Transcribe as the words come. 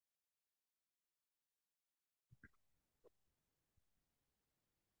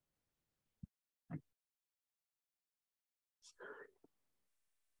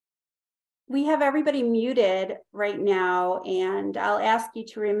We have everybody muted right now, and I'll ask you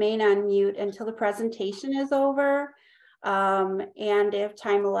to remain on mute until the presentation is over. And if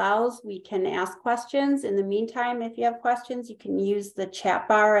time allows, we can ask questions. In the meantime, if you have questions, you can use the chat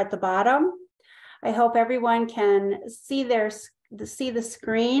bar at the bottom. I hope everyone can see the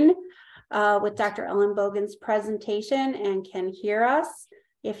screen with Dr. Ellenbogen's presentation and can hear us.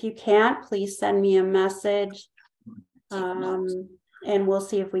 If you can't, please send me a message, and we'll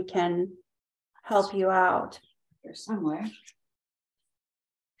see if we can help you out. Here somewhere.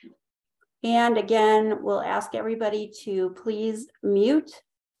 And again, we'll ask everybody to please mute.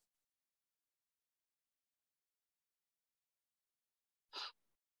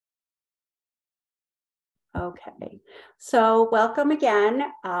 Okay, so welcome again.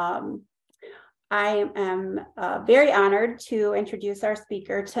 I am very honored to introduce our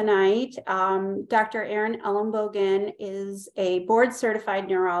speaker tonight. Dr. Aaron Ellenbogen is a board certified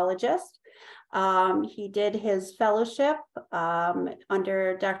neurologist. He did his fellowship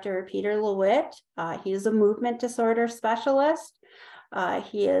under Dr. Peter Lewitt. He is a movement disorder specialist.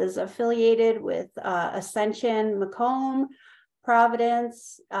 He is affiliated with Ascension Macomb,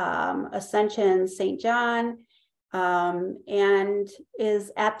 Providence, Ascension St. John, and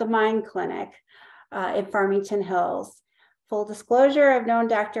is at the Mind Clinic in Farmington Hills. Full disclosure, I've known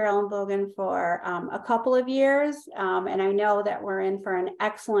Dr. Ellenbogen for a couple of years, and I know that we're in for an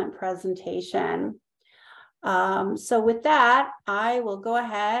excellent presentation. So with that, I will go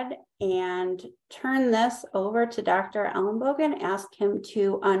ahead and turn this over to Dr. Ellenbogen, ask him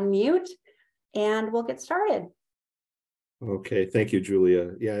to unmute, and we'll get started. Okay, thank you,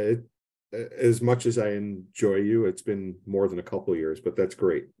 Julia. Yeah, as much as I enjoy you, it's been more than a couple of years, but that's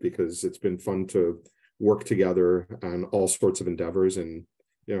great because it's been fun to work together on all sorts of endeavors, and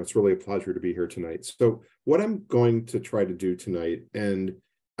it's really a pleasure to be here tonight. So what I'm going to try to do tonight, and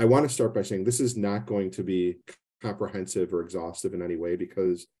I want to start by saying this is not going to be comprehensive or exhaustive in any way,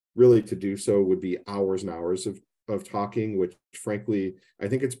 because really to do so would be hours and hours of talking, which frankly, I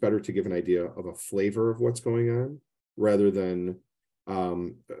think it's better to give an idea of a flavor of what's going on rather than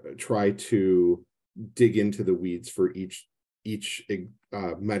try to dig into the weeds for each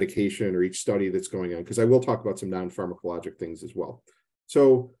medication or each study that's going on, because I will talk about some non-pharmacologic things as well.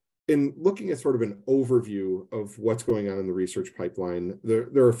 So in looking at sort of an overview of what's going on in the research pipeline, there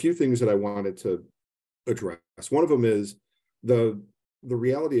are a few things that I wanted to address. One of them is the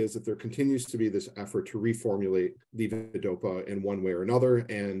reality is that there continues to be this effort to reformulate levodopa in one way or another,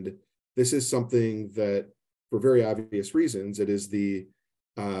 and this is something that, for very obvious reasons, it is the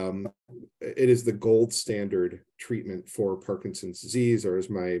gold standard treatment for Parkinson's disease, or as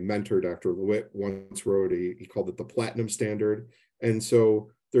my mentor, Dr. Lewitt, once wrote, he called it the platinum standard. And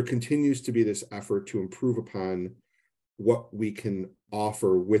so there continues to be this effort to improve upon what we can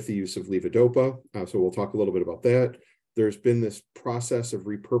offer with the use of levodopa. So we'll talk a little bit about that. There's been this process of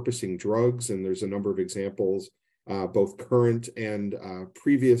repurposing drugs, and there's a number of examples, both current and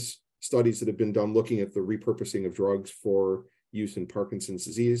previous studies that have been done looking at the repurposing of drugs for use in Parkinson's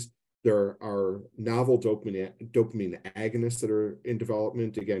disease. There are novel dopamine agonists that are in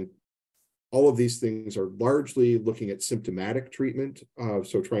development. Again, all of these things are largely looking at symptomatic treatment,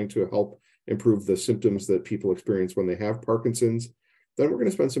 so trying to help improve the symptoms that people experience when they have Parkinson's. Then we're going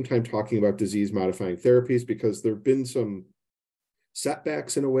to spend some time talking about disease-modifying therapies, because there have been some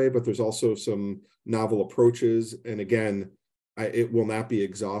setbacks in a way, but there's also some novel approaches. And again, it will not be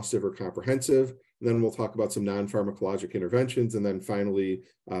exhaustive or comprehensive. And then we'll talk about some non-pharmacologic interventions. And then finally,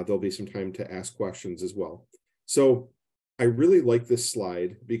 there'll be some time to ask questions as well. So I really like this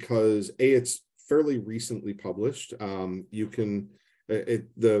slide because it's fairly recently published. The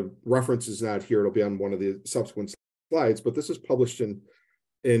reference is not here. It'll be on one of the subsequent slides, but this is published in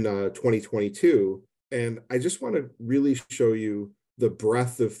 2022. And I just want to really show you the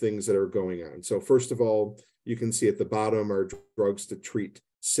breadth of things that are going on. So first of all, you can see at the bottom are drugs to treat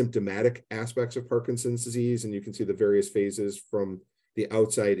symptomatic aspects of Parkinson's disease, and you can see the various phases from the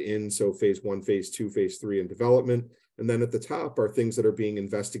outside in, so phase 1, phase 2, phase 3 in development. And then at the top are things that are being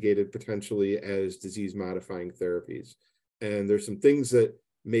investigated potentially as disease-modifying therapies. And there's some things that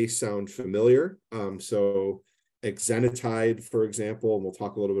may sound familiar. So exenatide, for example, and we'll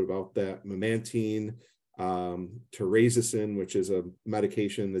talk a little bit about that, memantine, terazosin, which is a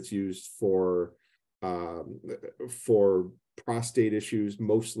medication that's used for prostate issues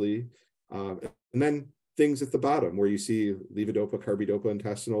mostly, and then things at the bottom where you see levodopa, carbidopa,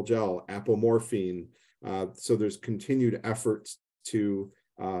 intestinal gel, apomorphine. So there's continued efforts to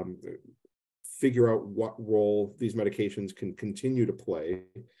figure out what role these medications can continue to play.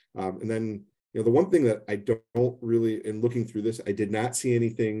 And then the one thing that I don't really, in looking through this, I did not see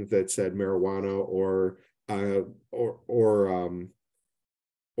anything that said marijuana or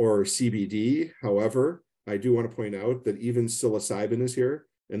CBD. However, I do want to point out that even psilocybin is here,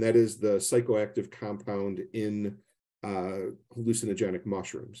 and that is the psychoactive compound in hallucinogenic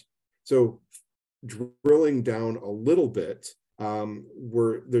mushrooms. So drilling down a little bit,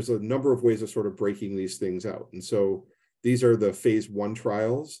 there's a number of ways of sort of breaking these things out. And so these are the phase 1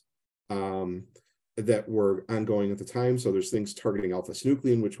 trials that were ongoing at the time. So there's things targeting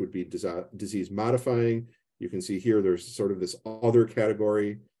alpha-synuclein, which would be disease modifying. You can see here, there's sort of this other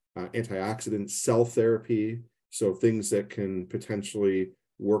category, antioxidant cell therapy. So things that can potentially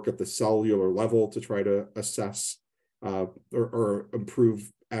work at the cellular level to try to assess or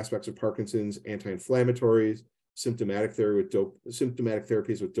improve aspects of Parkinson's, anti-inflammatories, symptomatic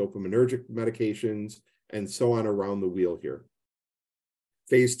therapies with dopaminergic medications, and so on around the wheel here.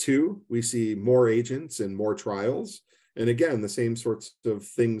 Phase 2, we see more agents and more trials. And again, the same sorts of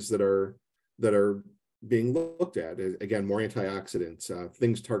things that are being looked at. Again, more antioxidants,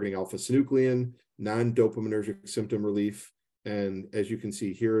 things targeting alpha-synuclein, non-dopaminergic symptom relief. And as you can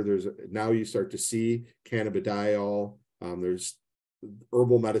see here, now you start to see cannabidiol, there's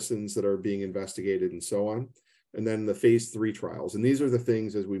herbal medicines that are being investigated and so on. And then the phase 3 trials. And these are the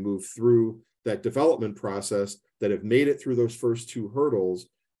things as we move through that development process that have made it through those first 2 hurdles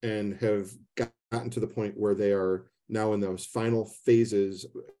and have gotten to the point where they are now in those final phases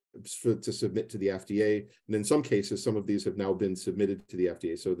to submit to the FDA. And in some cases, some of these have now been submitted to the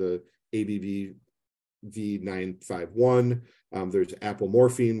FDA. So the ABV V951, there's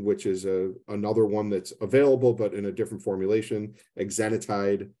apomorphine, which is another one that's available, but in a different formulation,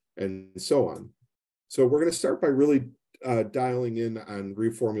 exenatide, and so on. So we're going to start by really dialing in on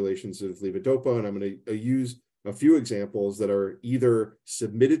reformulations of levodopa, and I'm going to use a few examples that are either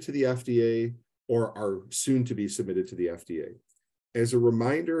submitted to the FDA or are soon to be submitted to the FDA. As a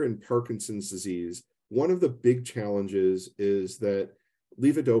reminder, in Parkinson's disease, one of the big challenges is that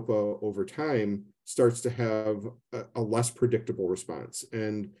levodopa over time starts to have a less predictable response.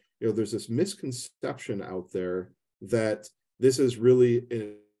 And there's this misconception out there that this is really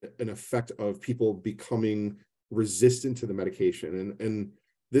an effect of people becoming resistant to the medication. And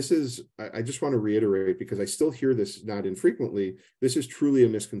this is, I just want to reiterate, because I still hear this not infrequently, this is truly a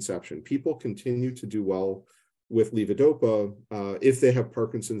misconception. People continue to do well with levodopa if they have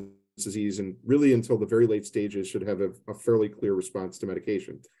Parkinson's disease, and really until the very late stages should have a fairly clear response to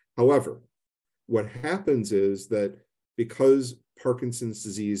medication. However, what happens is that because Parkinson's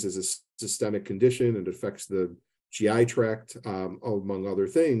disease is a systemic condition and affects the GI tract, among other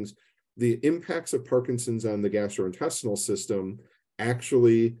things, the impacts of Parkinson's on the gastrointestinal system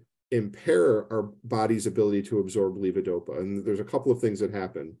actually impair our body's ability to absorb levodopa. And there's a couple of things that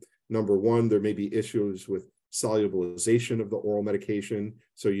happen. Number one, there may be issues with solubilization of the oral medication.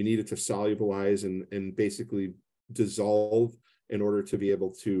 So you need it to solubilize and basically dissolve in order to be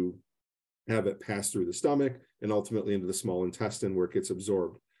able to have it pass through the stomach and ultimately into the small intestine where it gets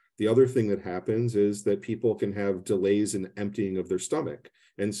absorbed. The other thing that happens is that people can have delays in emptying of their stomach.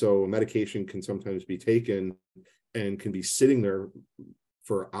 And so a medication can sometimes be taken and can be sitting there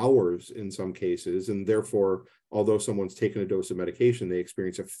for hours in some cases. And therefore, although someone's taken a dose of medication, they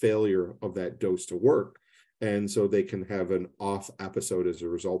experience a failure of that dose to work. And so they can have an off episode as a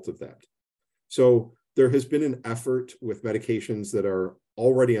result of that. So there has been an effort with medications that are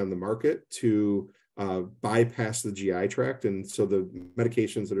already on the market to bypass the GI tract. And so the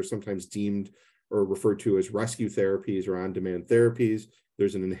medications that are sometimes deemed or referred to as rescue therapies or on-demand therapies,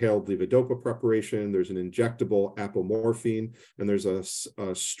 there's an inhaled levodopa preparation, there's an injectable apomorphine, and there's a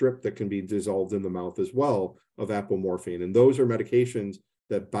strip that can be dissolved in the mouth as well of apomorphine. And those are medications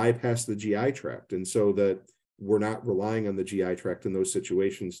that bypass the GI tract, and so that we're not relying on the GI tract in those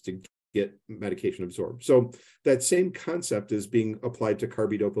situations to get medication absorbed. So that same concept is being applied to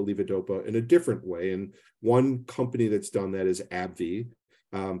carbidopa, levodopa in a different way. And one company that's done that is AbbVie.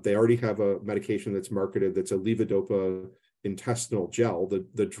 They already have a medication that's marketed that's a levodopa intestinal gel.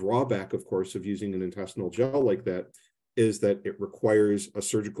 The drawback, of course, of using an intestinal gel like that is that it requires a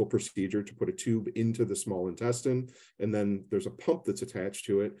surgical procedure to put a tube into the small intestine, and then there's a pump that's attached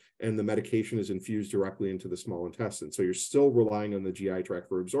to it, and the medication is infused directly into the small intestine. So you're still relying on the GI tract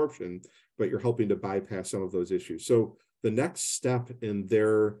for absorption, but you're helping to bypass some of those issues. So the next step in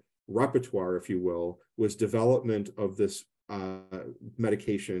their repertoire, if you will, was development of this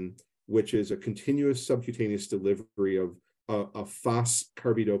medication, which is a continuous subcutaneous delivery of phos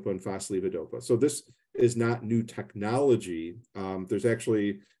carbidopa and phos levodopa. So this is not new technology. There's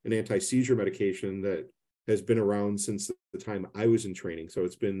actually an anti-seizure medication that has been around since the time I was in training. So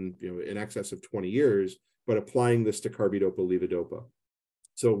it's been, in excess of 20 years, but applying this to carbidopa levodopa.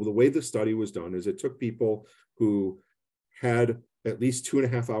 So the way the study was done is it took people who had at least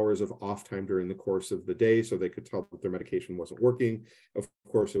 2.5 hours of off time during the course of the day, so they could tell that their medication wasn't working. Of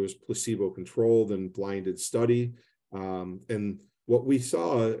course, it was placebo-controlled and blinded study. And what we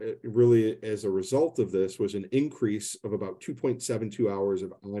saw really as a result of this was an increase of about 2.72 hours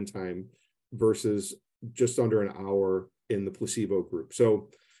of on time versus just under an hour in the placebo group. So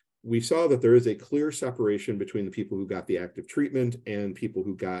we saw that there is a clear separation between the people who got the active treatment and people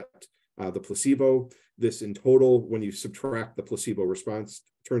who got the placebo. This in total, when you subtract the placebo response,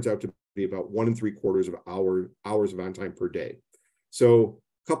 turns out to be about 1 3/4 hours of on time per day. So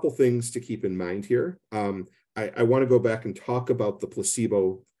a couple things to keep in mind here. I want to go back and talk about the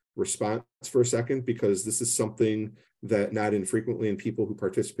placebo response for a second, because this is something that not infrequently in people who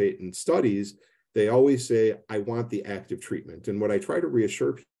participate in studies, they always say, I want the active treatment. And what I try to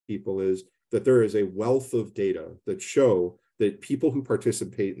reassure people is that there is a wealth of data that show that people who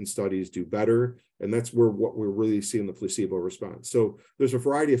participate in studies do better. And that's what we're really seeing the placebo response. So there's a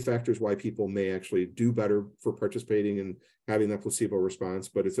variety of factors why people may actually do better for participating and having that placebo response,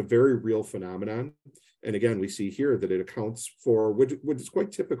 but it's a very real phenomenon. And again, we see here that it accounts for, which is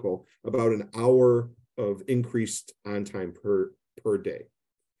quite typical, about an hour of increased on time per day.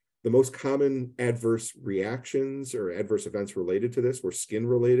 The most common adverse reactions or adverse events related to this were skin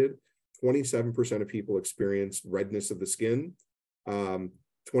related. 27% of people experienced redness of the skin.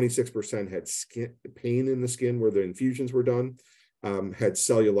 26% had skin pain in the skin where the infusions were done. Had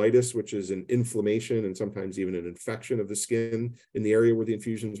cellulitis, which is an inflammation and sometimes even an infection of the skin in the area where the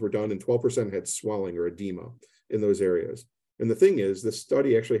infusions were done. And 12% had swelling or edema in those areas. And the thing is, the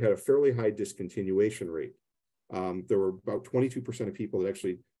study actually had a fairly high discontinuation rate. There were about 22% of people that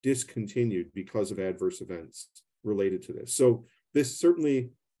actually discontinued because of adverse events related to this. So this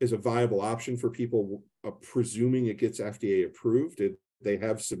certainly is a viable option for people, presuming it gets FDA approved. They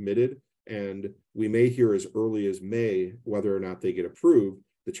have submitted, and we may hear as early as May whether or not they get approved.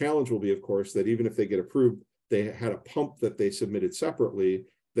 The challenge will be, of course, that even if they get approved, they had a pump that they submitted separately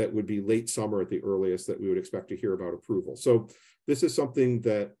that would be late summer at the earliest that we would expect to hear about approval. So this is something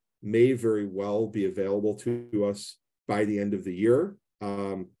that may very well be available to us by the end of the year.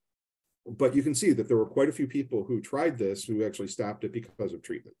 But you can see that there were quite a few people who tried this who actually stopped it because of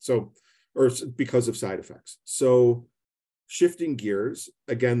treatment. So, or because of side effects. So shifting gears,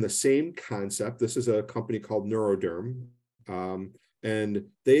 again, the same concept. This is a company called Neuroderm. And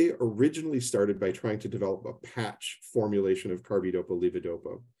they originally started by trying to develop a patch formulation of carbidopa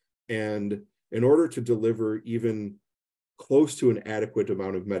levodopa. And in order to deliver even close to an adequate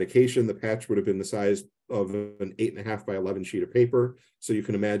amount of medication, the patch would have been the size of an 8.5 by 11 sheet of paper. So you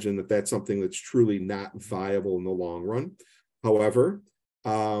can imagine that that's something that's truly not viable in the long run. However,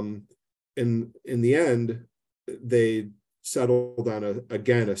 in the end, they settled on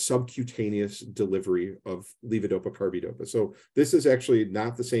a subcutaneous delivery of levodopa carbidopa. So this is actually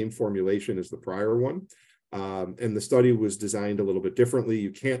not the same formulation as the prior one. And the study was designed a little bit differently.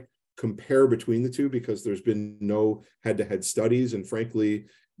 You can't compare between the two because there's been no head-to-head studies. And frankly,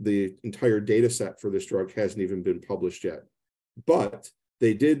 the entire data set for this drug hasn't even been published yet. But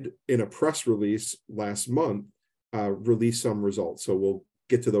they did, in a press release last month, release some results. So we'll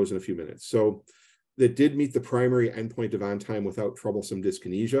get to those in a few minutes. So that did meet the primary endpoint of on time without troublesome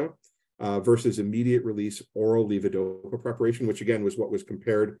dyskinesia versus immediate release oral levodopa preparation, which again was what was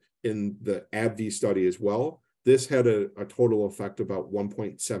compared in the AbbVie study as well. This had a total effect of about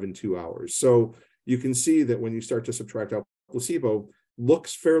 1.72 hours. So you can see that when you start to subtract out placebo,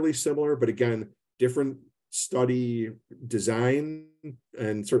 looks fairly similar, but again, different study design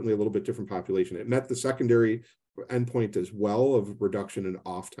and certainly a little bit different population. It met the secondary endpoint as well of reduction in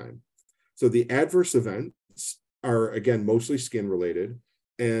off time. So the adverse events are, again, mostly skin related,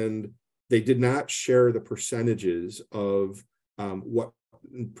 and they did not share the percentages of what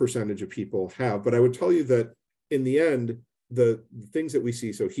percentage of people have. But I would tell you that in the end, the things that we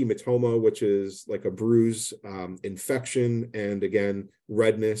see, so hematoma, which is like a bruise, infection, and again,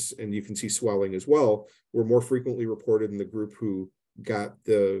 redness, and you can see swelling as well, were more frequently reported in the group who got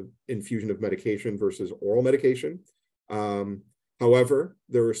the infusion of medication versus oral medication. However,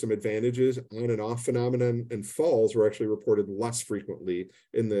 there were some advantages. On and off phenomenon and falls were actually reported less frequently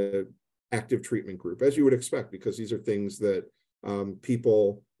in the active treatment group, as you would expect, because these are things that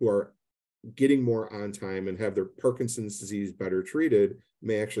people who are getting more on time and have their Parkinson's disease better treated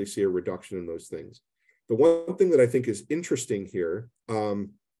may actually see a reduction in those things. The one thing that I think is interesting here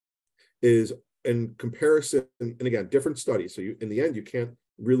is in comparison, and again, different studies. So in the end, you can't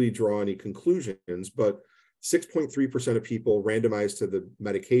really draw any conclusions, but 6.3% of people randomized to the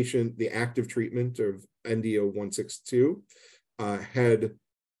medication, the active treatment of ND0162, had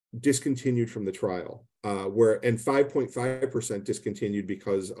discontinued from the trial, and 5.5% discontinued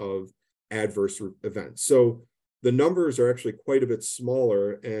because of adverse events. So the numbers are actually quite a bit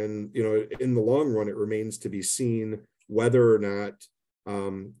smaller, and in the long run, it remains to be seen whether or not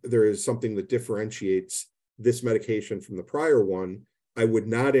there is something that differentiates this medication from the prior one. I would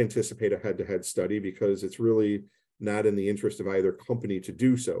not anticipate a head-to-head study because it's really not in the interest of either company to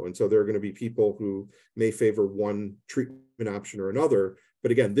do so. And so there are going to be people who may favor one treatment option or another.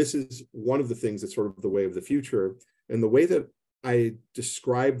 But again, this is one of the things that's sort of the way of the future. And the way that I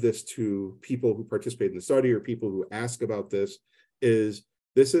describe this to people who participate in the study or people who ask about this is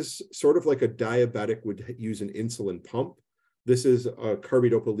sort of like a diabetic would use an insulin pump. This is a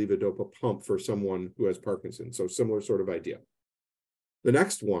carbidopa-levodopa pump for someone who has Parkinson's. So similar sort of idea. The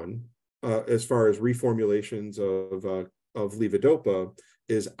next one, as far as reformulations of levodopa,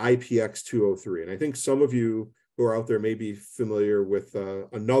 is IPX203. And I think some of you who are out there may be familiar with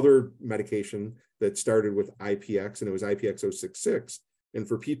another medication that started with IPX, and it was IPX066. And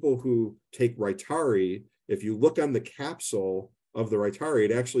for people who take Rytary, if you look on the capsule of the Rytary,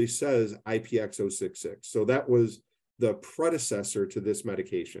 it actually says IPX066. So that was the predecessor to this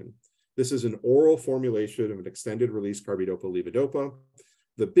medication. This is an oral formulation of an extended release carbidopa-levodopa.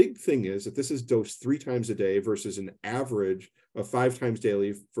 The big thing is that this is dosed 3 times a day versus an average of 5 times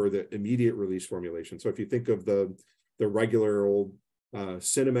daily for the immediate release formulation. So if you think of the regular old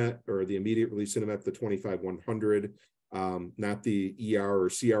Cinemet or the immediate release Cinemet, the 25-100, not the ER or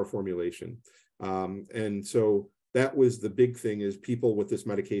CR formulation. And so that was the big thing, is people with this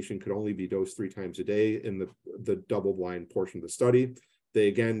medication could only be dosed 3 times a day in the double-blind portion of the study. They,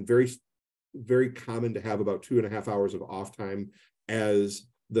 again, very, very common to have about 2.5 hours of off time as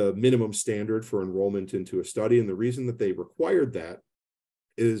the minimum standard for enrollment into a study. And the reason that they required that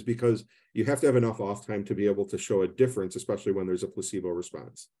is because you have to have enough off time to be able to show a difference, especially when there's a placebo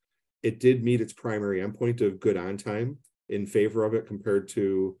response. It did meet its primary endpoint of good on time in favor of it compared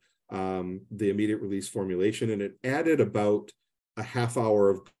to the immediate release formulation, and it added about a half hour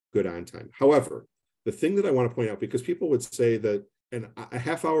of good on time. However, the thing that I want to point out, because people would say that a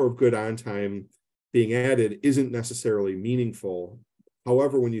half hour of good on time being added isn't necessarily meaningful.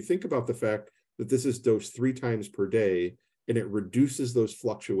 However, when you think about the fact that this is dosed 3 times per day and it reduces those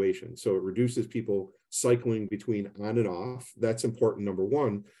fluctuations, so it reduces people cycling between on and off, that's important, number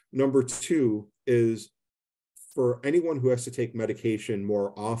one. Number two is, for anyone who has to take medication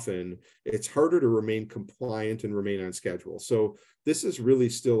more often, it's harder to remain compliant and remain on schedule. So this is really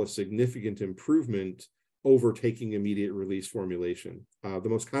still a significant improvement over taking immediate release formulation. The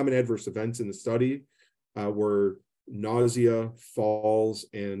most common adverse events in the study were nausea, falls,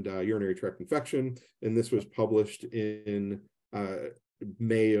 and urinary tract infection. And this was published in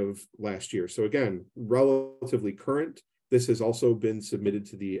May of last year. So again, relatively current. This has also been submitted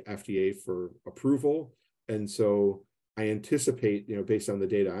to the FDA for approval. And so I anticipate, based on the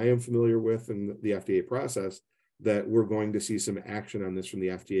data I am familiar with and the FDA process, that we're going to see some action on this from the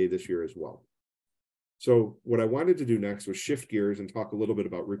FDA this year as well. So what I wanted to do next was shift gears and talk a little bit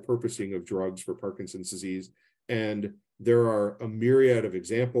about repurposing of drugs for Parkinson's disease. And there are a myriad of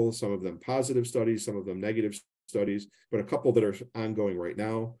examples, some of them positive studies, some of them negative studies, but a couple that are ongoing right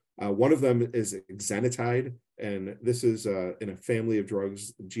now. One of them is exenatide, and this is in a family of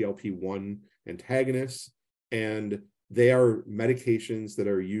drugs, GLP-1 antagonists, and they are medications that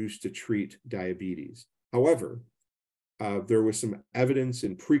are used to treat diabetes. However, there was some evidence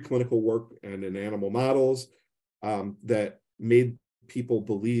in preclinical work and in animal models that made people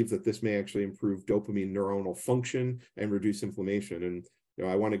believe that this may actually improve dopamine neuronal function and reduce inflammation. And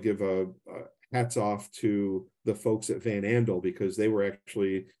I want to give a hats off to the folks at Van Andel, because they were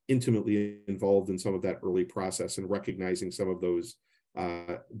actually intimately involved in some of that early process and recognizing some of those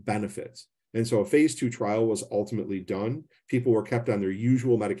benefits. And so a phase 2 trial was ultimately done. People were kept on their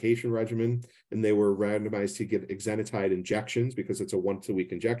usual medication regimen, and they were randomized to get exenatide injections, because it's a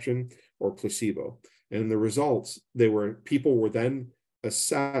once-a-week injection, or placebo. And the results, people were then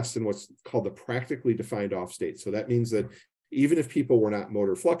assessed in what's called the practically defined off state. So that means that even if people were not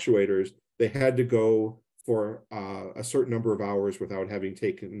motor fluctuators, they had to go for a certain number of hours without having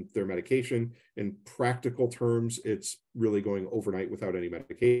taken their medication. In practical terms, it's really going overnight without any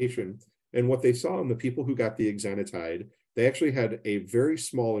medication. And what they saw in the people who got the exenatide, they actually had a very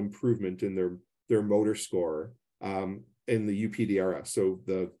small improvement in their motor score in the UPDRS. So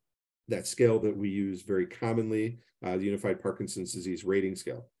that scale that we use very commonly, the Unified Parkinson's Disease Rating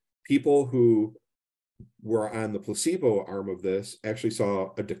Scale. People who were on the placebo arm of this actually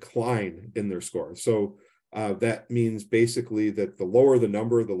saw a decline in their score. So that means basically that the lower the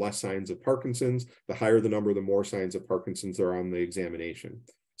number, the less signs of Parkinson's, the higher the number, the more signs of Parkinson's are on the examination.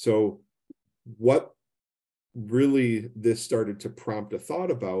 So what really this started to prompt a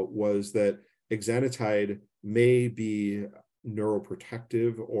thought about was that exenatide may be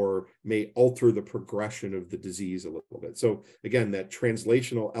neuroprotective or may alter the progression of the disease a little bit. So again, that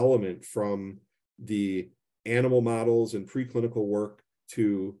translational element from the animal models and preclinical work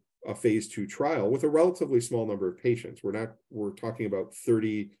to a phase 2 trial with a relatively small number of patients. We're talking about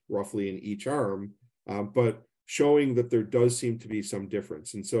 30 roughly in each arm, but showing that there does seem to be some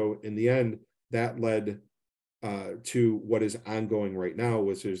difference. And so in the end, that led to what is ongoing right now,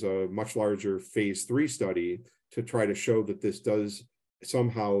 which is a much larger phase 3 study to try to show that this does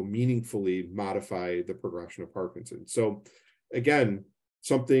somehow meaningfully modify the progression of Parkinson's. So again,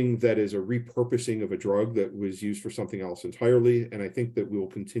 something that is a repurposing of a drug that was used for something else entirely. And I think that we will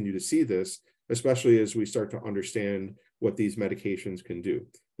continue to see this, especially as we start to understand what these medications can do.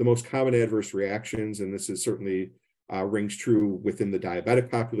 The most common adverse reactions, and this is certainly rings true within the diabetic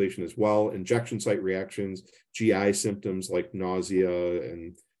population as well, injection site reactions, GI symptoms like nausea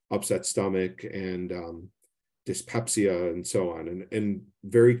and upset stomach and dyspepsia and so on, and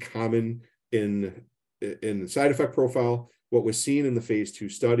very common in the side effect profile. What was seen in the phase 2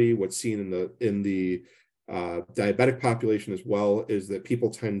 study, what's seen in the diabetic population as well, is that people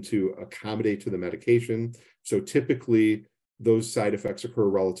tend to accommodate to the medication. So typically, those side effects occur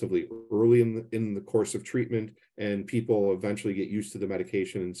relatively early in the course of treatment, and people eventually get used to the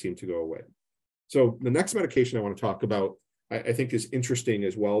medication and seem to go away. So the next medication I want to talk about, I think is interesting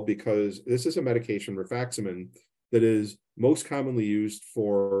as well, because this is a medication, rifaximin, that is most commonly used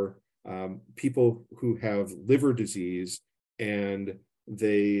for people who have liver disease, and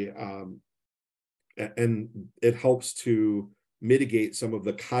and it helps to mitigate some of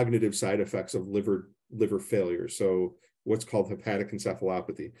the cognitive side effects of liver failure. So what's called hepatic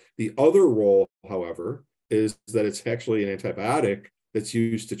encephalopathy. The other role, however, is that it's actually an antibiotic that's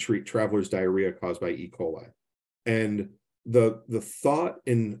used to treat traveler's diarrhea caused by E. coli. And the thought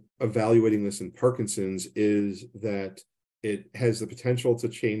in evaluating this in Parkinson's is that it has the potential to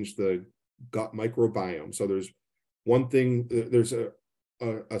change the gut microbiome. So there's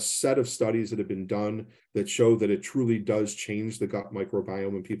a set of studies that have been done that show that it truly does change the gut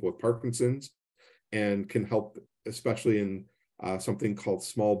microbiome in people with Parkinson's and can help, especially in something called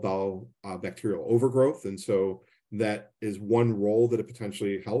small bowel bacterial overgrowth. And so that is one role that it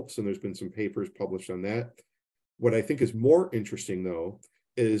potentially helps. And there's been some papers published on that. What I think is more interesting, though,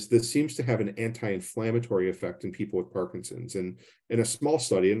 is this seems to have an anti-inflammatory effect in people with Parkinson's. And in a small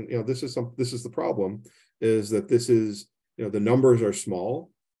study, and this is the problem, is that this is, the numbers are small,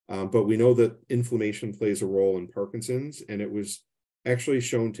 but we know that inflammation plays a role in Parkinson's, and it was actually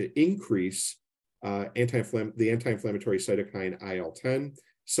shown to increase the anti-inflammatory cytokine IL-10.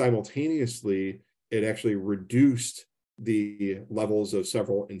 Simultaneously, it actually reduced the levels of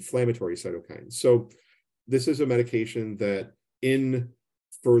several inflammatory cytokines. So this is a medication that in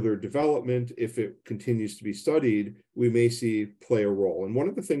further development, if it continues to be studied, we may see play a role. And one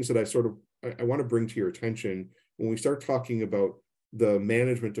of the things that I want to bring to your attention when we start talking about the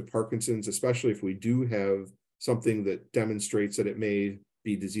management of Parkinson's, especially if we do have something that demonstrates that it may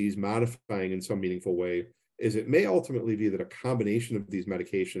be disease modifying in some meaningful way, is it may ultimately be that a combination of these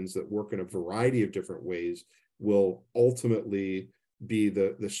medications that work in a variety of different ways will ultimately be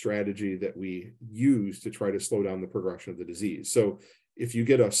the strategy that we use to try to slow down the progression of the disease. So if you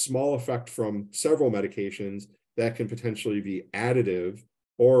get a small effect from several medications, that can potentially be additive,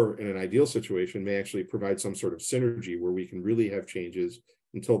 or in an ideal situation, may actually provide some sort of synergy where we can really have changes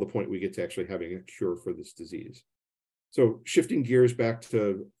until the point we get to actually having a cure for this disease. So shifting gears back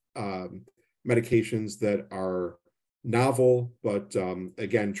to medications that are novel, but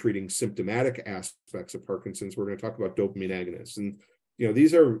again, treating symptomatic aspects of Parkinson's, we're going to talk about dopamine agonists. And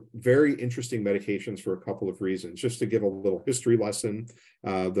these are very interesting medications for a couple of reasons. Just to give a little history lesson,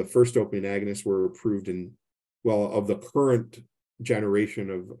 the first dopamine agonists were approved of the current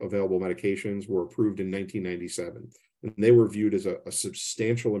generation of available medications were approved in 1997. And they were viewed as a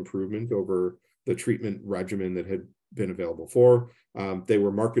substantial improvement over the treatment regimen that had been available before. They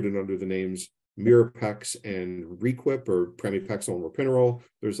were marketed under the names Mirapex and Requip, or pramipexole and ropinirole.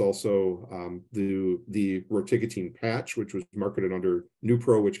 There's also the rotigotine patch, which was marketed under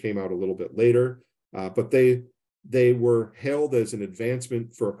Nupro, which came out a little bit later. But they were hailed as an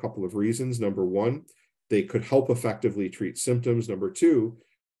advancement for a couple of reasons. Number one, they could help effectively treat symptoms. Number two,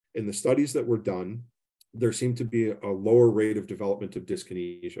 in the studies that were done, there seemed to be a lower rate of development of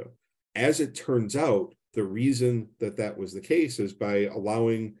dyskinesia. As it turns out, the reason that that was the case is by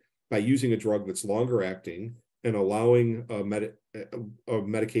using a drug that's longer acting and allowing a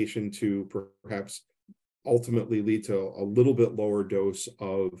medication to perhaps ultimately lead to a little bit lower dose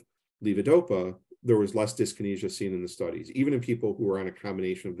of levodopa, there was less dyskinesia seen in the studies, even in people who were on a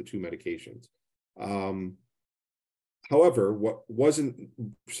combination of the two medications. However, what wasn't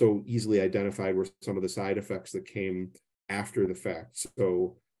so easily identified were some of the side effects that came after the fact.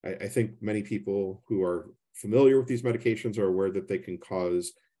 So I think many people who are familiar with these medications are aware that they can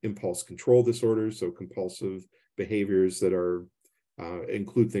cause impulse control disorders, so compulsive behaviors that are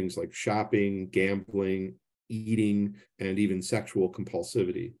include things like shopping, gambling, eating, and even sexual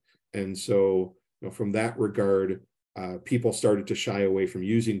compulsivity. And so, from that regard, people started to shy away from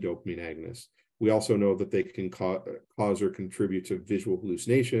using dopamine agonists. We also know that they can cause or contribute to visual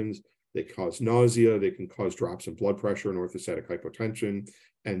hallucinations. They cause nausea. They can cause drops in blood pressure and orthostatic hypotension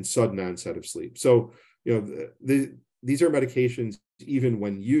and sudden onset of sleep. So, these are medications, even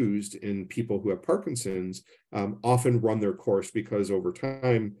when used in people who have Parkinson's, often run their course because over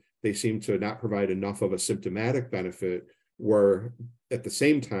time, they seem to not provide enough of a symptomatic benefit, where at the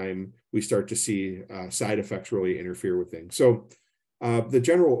same time, we start to see side effects really interfere with things. So the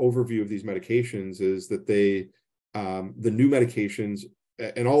general overview of these medications is that the new medications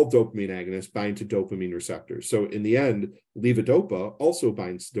and all dopamine agonists bind to dopamine receptors. So in the end, levodopa also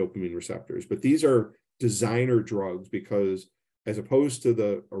binds to dopamine receptors, but these are designer drugs because, as opposed to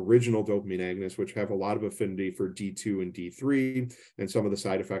the original dopamine agonists, which have a lot of affinity for D2 and D3, and some of the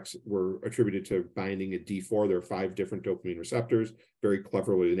side effects were attributed to binding at D4. There are 5 different dopamine receptors, very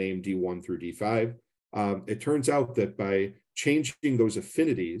cleverly named D1 through D5. It turns out that by changing those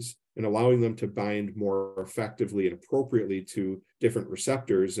affinities and allowing them to bind more effectively and appropriately to different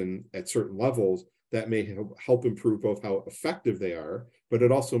receptors and at certain levels, that may help improve both how effective they are, but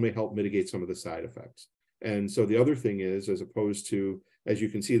it also may help mitigate some of the side effects. And so the other thing is, as opposed to, as you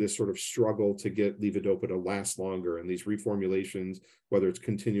can see, this sort of struggle to get levodopa to last longer, and these reformulations, whether it's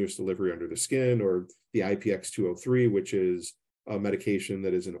continuous delivery under the skin or the IPX203, which is a medication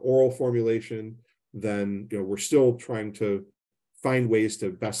that is an oral formulation, then we're still trying to find ways to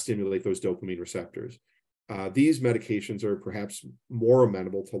best stimulate those dopamine receptors. These medications are perhaps more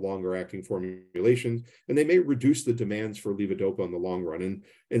amenable to longer acting formulations, and they may reduce the demands for levodopa in the long run. And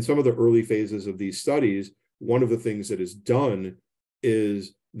in some of the early phases of these studies, one of the things that is done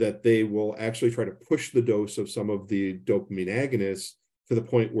is that they will actually try to push the dose of some of the dopamine agonists to the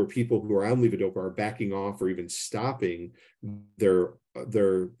point where people who are on levodopa are backing off or even stopping their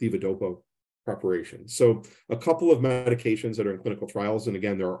levodopa preparation. So a couple of medications that are in clinical trials, and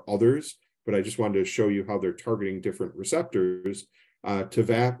again, there are others, but I just wanted to show you how they're targeting different receptors.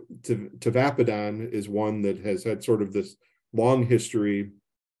 Tavapadon is one that has had sort of this long history.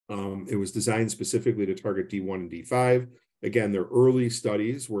 It was designed specifically to target D1 and D5. Again, their early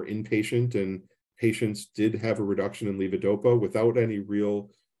studies were inpatient, and patients did have a reduction in levodopa without any real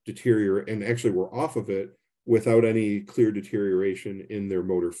deterioration, and actually were off of it without any clear deterioration in their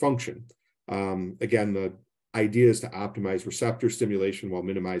motor function. Again, the idea is to optimize receptor stimulation while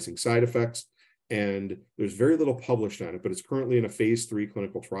minimizing side effects. And there's very little published on it, but it's currently in a phase 3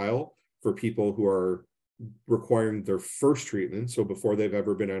 clinical trial for people who are requiring their first treatment. So before they've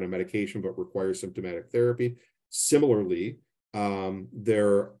ever been on a medication, but require symptomatic therapy. Similarly,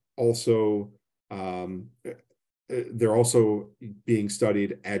 they're also being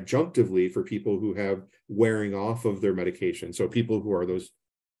studied adjunctively for people who have wearing off of their medication. So people who are those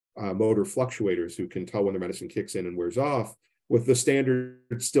motor fluctuators who can tell when their medicine kicks in and wears off, with the standard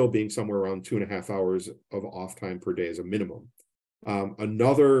still being somewhere around 2.5 hours of off time per day as a minimum.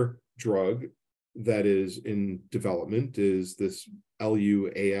 Another drug that is in development is this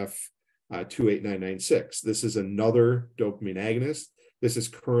LUAF 28996. This is another dopamine agonist. This is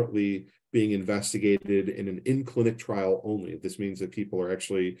currently being investigated in an in-clinic trial only. This means that people are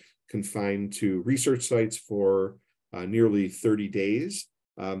actually confined to research sites for nearly 30 days.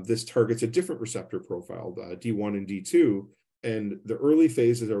 This targets a different receptor profile, D1 and D2, and the early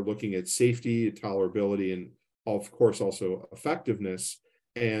phases are looking at safety, tolerability, and of course also effectiveness.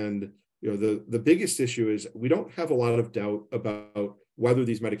 And the biggest issue is we don't have a lot of doubt about whether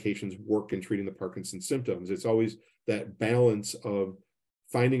these medications work in treating the Parkinson's symptoms. It's always that balance of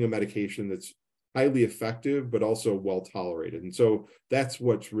finding a medication that's highly effective, but also well tolerated. And so that's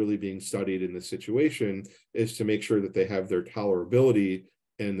what's really being studied in this situation, is to make sure that they have their tolerability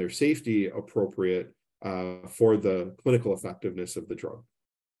and their safety appropriate for the clinical effectiveness of the drug.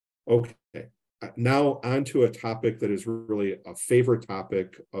 Okay, now on to a topic that is really a favorite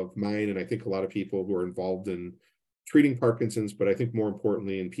topic of mine, and I think a lot of people who are involved in treating Parkinson's, but I think more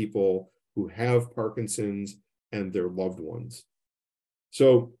importantly in people who have Parkinson's and their loved ones.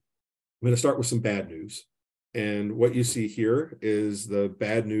 So I'm going to start with some bad news. And what you see here is the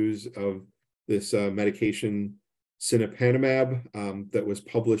bad news of this medication, cinpanemab, that was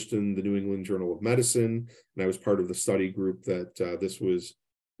published in the New England Journal of Medicine. And I was part of the study group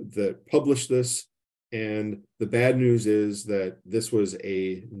that published this. And the bad news is that this was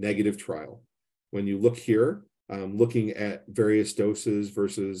a negative trial. When you look here, looking at various doses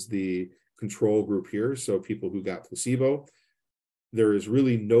versus the control group here, so people who got placebo, there is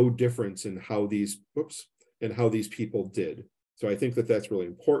really no difference in how these people did. So I think that that's really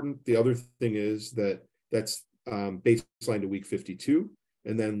important. The other thing is that that's baseline to week 52,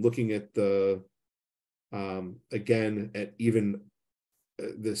 and then looking at the again at even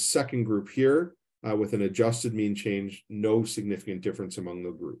the second group here with an adjusted mean change, no significant difference among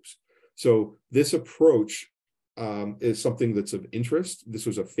the groups. So this approach is something that's of interest. This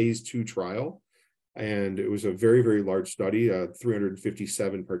was a phase 2 trial, and it was a very, very large study.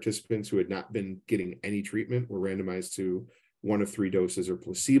 357 participants who had not been getting any treatment were randomized to one of 3 doses or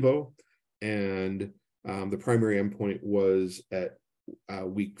placebo. And the primary endpoint was at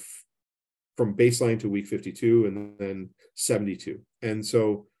from baseline to week 52 and then 72. And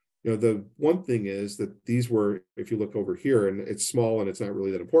so, the one thing is that these were, if you look over here, and it's small and it's not really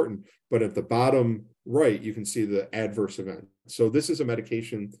that important, but at the bottom right, you can see the adverse event. So this is a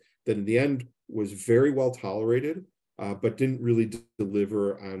medication that in the end was very well tolerated, but didn't really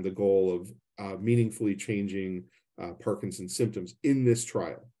deliver on the goal of meaningfully changing Parkinson's symptoms in this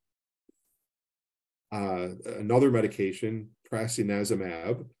trial. Another medication,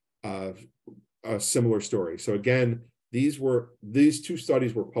 prasinezumab, a similar story. So again, these 2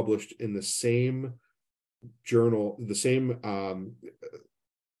 studies were published in the same journal, the same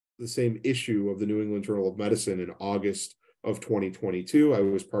issue of the New England Journal of Medicine in August of 2022. I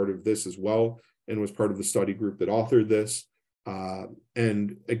was part of this as well and was part of the study group that authored this.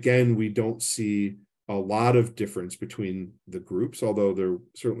 And again, we don't see a lot of difference between the groups, although there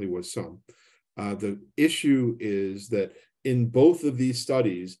certainly was some. The issue is that in both of these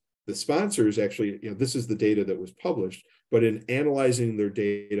studies, the sponsors actually, this is the data that was published, but in analyzing their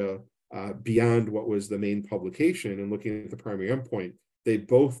data beyond what was the main publication and looking at the primary endpoint, they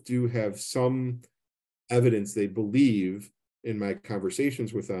both do have some evidence they believe, in my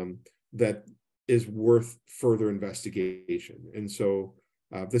conversations with them, that is worth further investigation. And so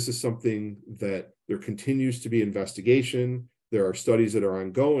this is something that there continues to be investigation. There are studies that are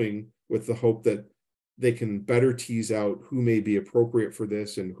ongoing with the hope that they can better tease out who may be appropriate for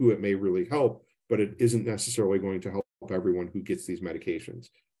this and who it may really help, but it isn't necessarily going to help everyone who gets these medications.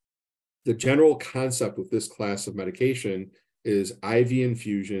 The general concept with this class of medication is IV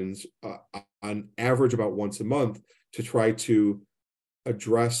infusions on average about once a month to try to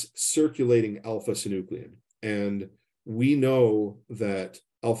address circulating alpha-synuclein. And we know that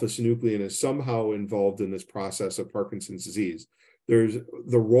alpha-synuclein is somehow involved in this process of Parkinson's disease. The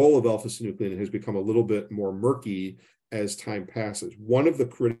role of alpha-synuclein has become a little bit more murky as time passes. One of the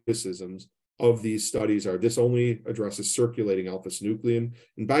criticisms of these studies are this only addresses circulating alpha-synuclein.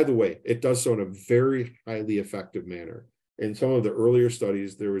 And by the way, it does so in a very highly effective manner. In some of the earlier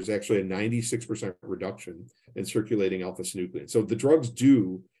studies, there was actually a 96% reduction in circulating alpha-synuclein. So the drugs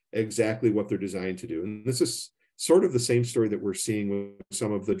do exactly what they're designed to do. And this is sort of the same story that we're seeing with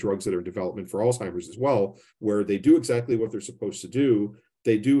some of the drugs that are in development for Alzheimer's as well, where they do exactly what they're supposed to do.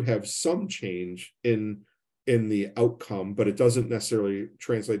 They do have some change in the outcome, but it doesn't necessarily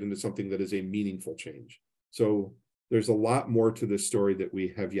translate into something that is a meaningful change. So there's a lot more to this story that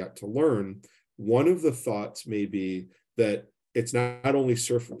we have yet to learn. One of the thoughts may be that it's not only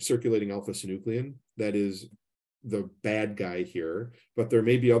circulating alpha-synuclein that is the bad guy here, but there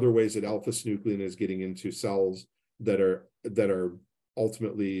may be other ways that alpha-synuclein is getting into cells that are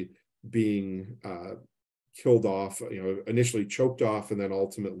ultimately being killed off, initially choked off and then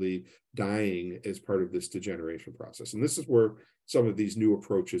ultimately dying as part of this degeneration process. And this is where some of these new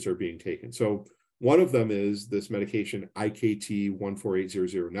approaches are being taken. So one of them is this medication IKT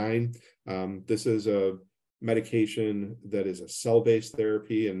 148009. This is a medication that is a cell-based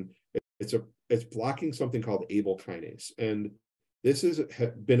therapy, and it's blocking something called Abl kinase. And this has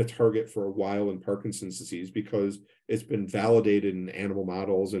been a target for a while in Parkinson's disease because it's been validated in animal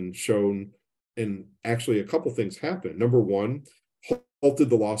models and shown, and actually a couple things happen. Number one,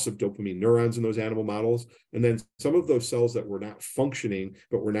 halted the loss of dopamine neurons in those animal models. And then some of those cells that were not functioning,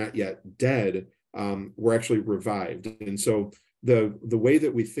 but were not yet dead, were actually revived. And so the way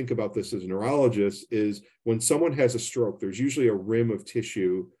that we think about this as neurologists is when someone has a stroke, there's usually a rim of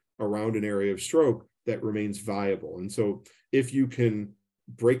tissue around an area of stroke that remains viable. And so if you can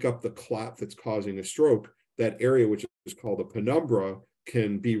break up the clot that's causing a stroke, that area, which is called a penumbra,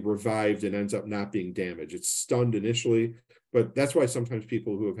 can be revived and ends up not being damaged. It's stunned initially, but that's why sometimes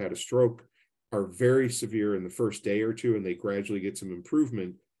people who have had a stroke are very severe in the first day or two, and they gradually get some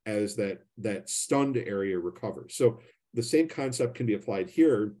improvement as that stunned area recovers. So the same concept can be applied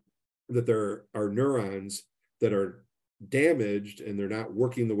here, that there are neurons that are damaged and they're not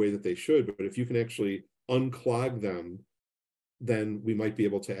working the way that they should. But if you can actually unclog them, then we might be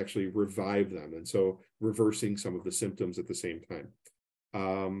able to actually revive them. And so reversing some of the symptoms at the same time.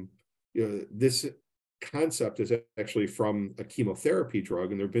 This concept is actually from a chemotherapy drug,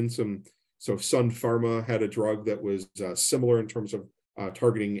 and there have been some, so Sun Pharma had a drug that was similar in terms of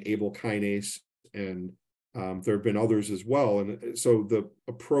targeting Abl kinase, and there have been others as well. And so the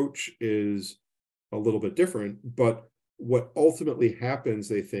approach is a little bit different, but what ultimately happens,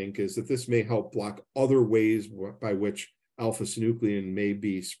 they think, is that this may help block other ways by which alpha-synuclein may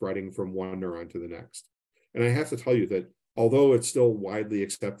be spreading from one neuron to the next. And I have to tell you that although it's still widely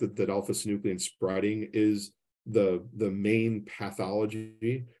accepted that alpha-synuclein spreading is the main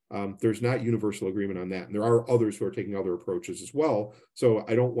pathology, there's not universal agreement on that. And there are others who are taking other approaches as well. So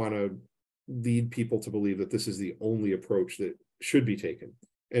I don't want to lead people to believe that this is the only approach that should be taken.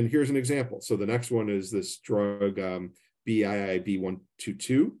 And here's an example. So the next one is this drug,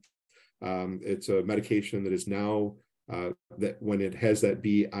 BIIB122. It's a medication that is now, that when it has that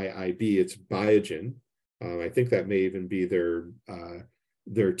BIIB, it's Biogen. I think that may even be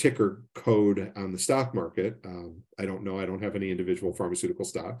their ticker code on the stock market. I don't know. I don't have any individual pharmaceutical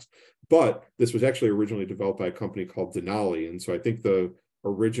stocks, but this was actually originally developed by a company called Denali. And so I think the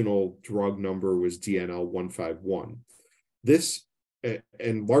original drug number was DNL151. This,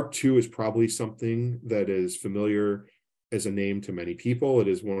 and LRRK2 is probably something that is familiar as a name to many people. It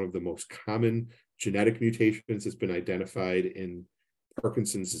is one of the most common genetic mutations that's been identified in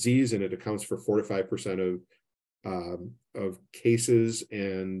Parkinson's disease, and it accounts for 4 to 5% of cases,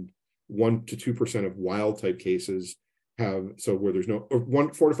 and 1 to 2% of wild type cases have, so where there's no,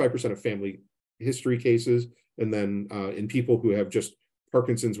 4 to 5% of family history cases, and then in people who have just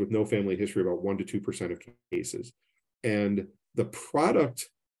Parkinson's with no family history, about 1 to 2% of cases. And the product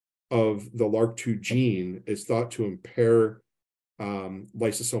of the LRRK2 gene is thought to impair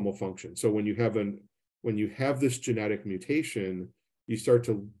lysosomal function. So when you have this genetic mutation, you start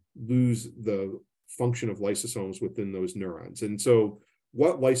to lose the function of lysosomes within those neurons. And so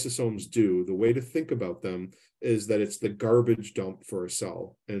what lysosomes do, the way to think about them is that it's the garbage dump for a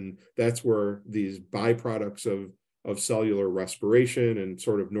cell. And that's where these byproducts of cellular respiration and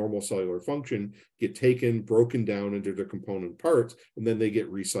sort of normal cellular function get taken, broken down into their component parts, and then they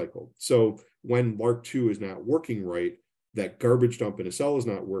get recycled. So when LRRK2 is not working right, that garbage dump in a cell is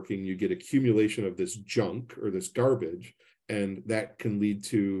not working, you get accumulation of this junk or this garbage, and that can lead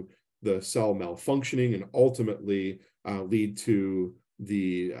to the cell malfunctioning and ultimately lead to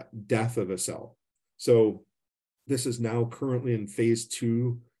the death of a cell. So this is now currently in phase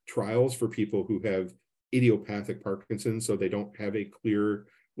 2 trials for people who have idiopathic Parkinson's, so they don't have a clear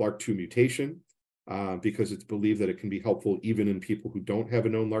LRRK2 mutation, because it's believed that it can be helpful even in people who don't have a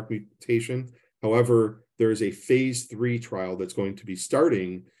known LRRK mutation. However, there is a phase 3 trial that's going to be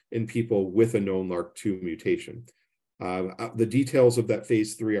starting in people with a known LRRK2 mutation. The details of that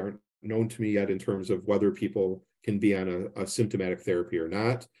phase 3 aren't known to me yet in terms of whether people can be on a symptomatic therapy or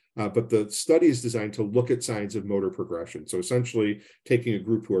not. But the study is designed to look at signs of motor progression. So essentially taking a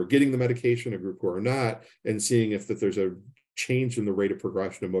group who are getting the medication, a group who are not, and seeing if that there's a change in the rate of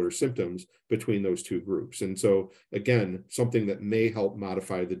progression of motor symptoms between those two groups. And so again, something that may help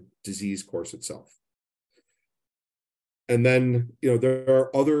modify the disease course itself. And then, there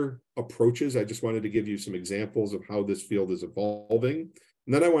are other approaches. I just wanted to give you some examples of how this field is evolving.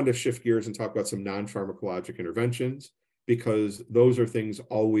 And then I wanted to shift gears and talk about some non-pharmacologic interventions, because those are things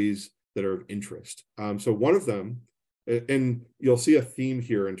always that are of interest. So one of them, and you'll see a theme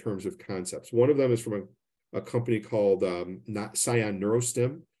here in terms of concepts. One of them is from a company called Scion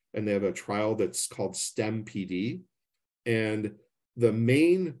Neurostim, and they have a trial that's called STEM PD. And the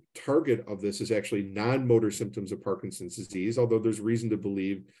main target of this is actually non-motor symptoms of Parkinson's disease, although there's reason to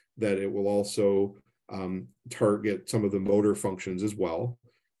believe that it will also target some of the motor functions as well.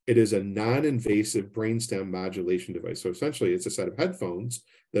 It is a non-invasive brainstem modulation device. So essentially, it's a set of headphones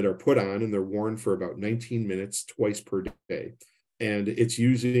that are put on and they're worn for about 19 minutes twice per day. And it's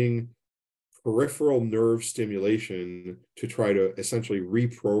using peripheral nerve stimulation to try to essentially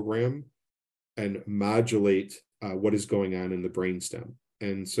reprogram and modulate what is going on in the brainstem.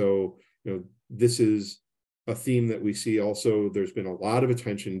 And so, this is a theme that we see also. There's been a lot of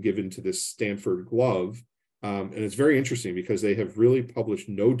attention given to this Stanford glove. And it's very interesting because they have really published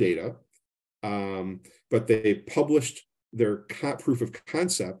no data, but they published their proof of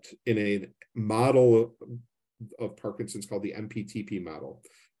concept in a model of Parkinson's called the MPTP model.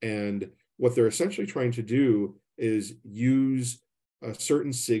 And what they're essentially trying to do is use a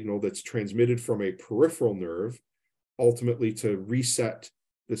certain signal that's transmitted from a peripheral nerve, ultimately to reset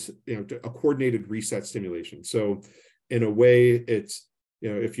this, a coordinated reset stimulation. So in a way, it's,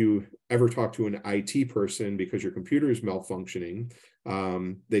 if you ever talk to an IT person because your computer is malfunctioning,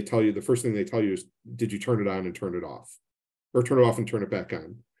 they tell you, the first thing they tell you is, did you turn it on and turn it off? Or turn it off and turn it back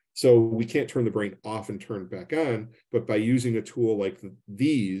on? So we can't turn the brain off and turn it back on, but by using a tool like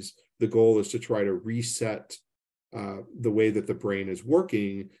these, the goal is to try to reset the way that the brain is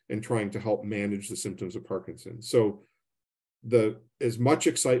working and trying to help manage the symptoms of Parkinson's. So as much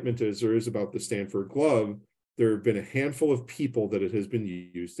excitement as there is about the Stanford glove, there have been a handful of people that it has been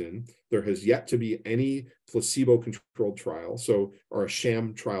used in. There has yet to be any placebo-controlled trial, or a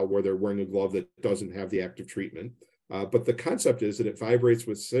sham trial where they're wearing a glove that doesn't have the active treatment. But the concept is that it vibrates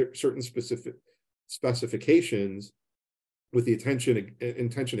with certain specific specifications with the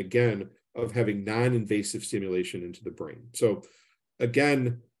intention again of having non-invasive stimulation into the brain. So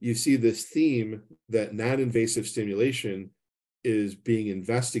again, you see this theme that non-invasive stimulation is being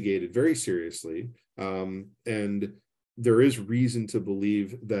investigated very seriously. And there is reason to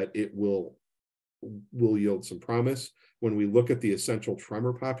believe that it will yield some promise. When we look at the essential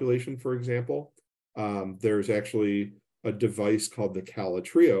tremor population, for example, there's actually a device called the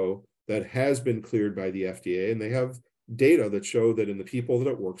Calitrio that has been cleared by the FDA, and they have data that show that in the people that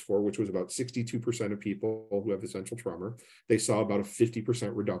it works for, which was about 62% of people who have essential tremor, they saw about a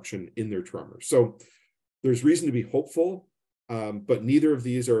 50% reduction in their tremor. So there's reason to be hopeful, but neither of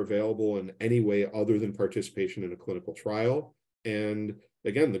these are available in any way other than participation in a clinical trial. And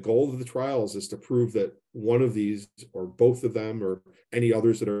again, the goal of the trials is to prove that one of these or both of them or any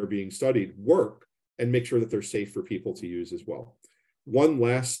others that are being studied work, and make sure that they're safe for people to use as well. One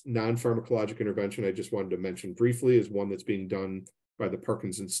last non-pharmacologic intervention I just wanted to mention briefly is one that's being done by the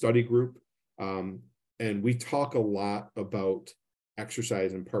Parkinson Study Group. And we talk a lot about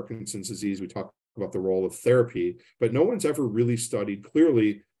exercise in Parkinson's disease. We talk about the role of therapy, but no one's ever really studied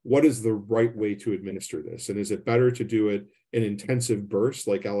clearly what is the right way to administer this. And is it better to do it in intensive bursts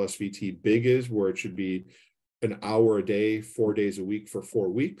like LSVT big is, where it should be an hour a day, 4 days a week for 4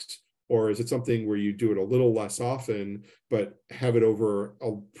 weeks? Or is it something where you do it a little less often, but have it over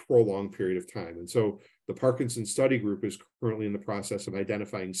a prolonged period of time? And so the Parkinson Study Group is currently in the process of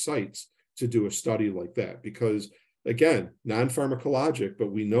identifying sites to do a study like that, because again, non-pharmacologic,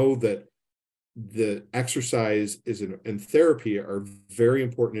 but we know that the exercise and therapy are very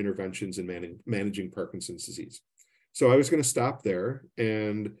important interventions in managing Parkinson's disease. So I was going to stop there,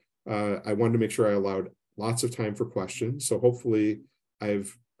 and I wanted to make sure I allowed lots of time for questions. So hopefully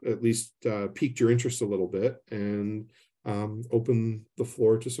I've at least piqued your interest a little bit and open the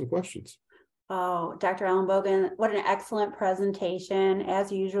floor to some questions. Oh, Dr. Ellenbogen, what an excellent presentation,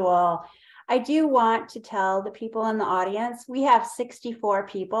 as usual. I do want to tell the people in the audience, we have 64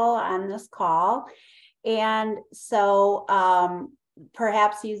 people on this call. And so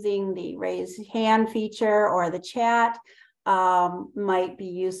perhaps using the raise hand feature or the chat might be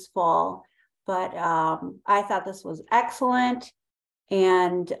useful. But I thought this was excellent.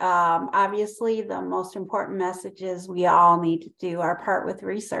 And obviously, the most important message is we all need to do our part with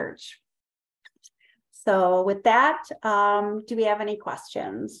research. So with that, do we have any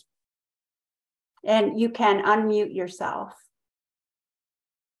questions? And you can unmute yourself.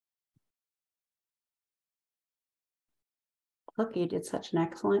 Look, you did such an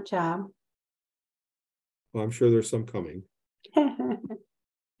excellent job. Well, I'm sure there's some coming. Hi.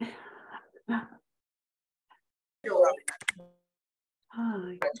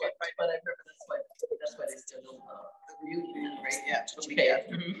 But I remember that's why they still right? Yeah. Okay.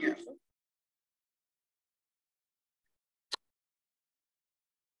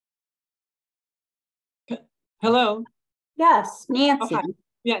 Yeah. Hello. Yes, Nancy. Oh,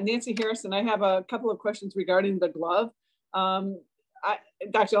 yeah, Nancy Harrison. I have a couple of questions regarding the glove. Dr.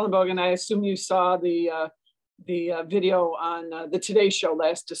 Ellenbogen, I assume you saw the video on the Today Show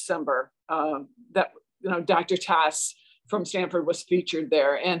last December that Dr. Tass from Stanford was featured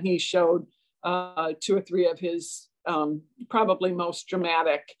there, and he showed 2 or 3 of his probably most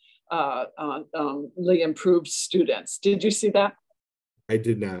dramatically improved students. Did you see that? I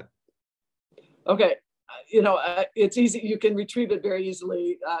did not. Okay. It's easy. You can retrieve it very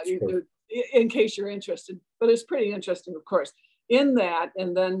easily in case you're interested, but it's pretty interesting, of course, in that.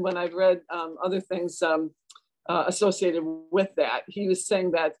 And then when I've read other things, associated with that. He was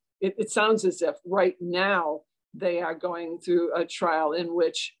saying that it sounds as if right now they are going through a trial in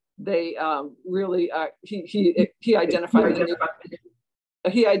which they really he identified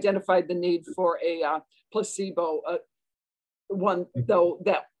the need for a placebo one, though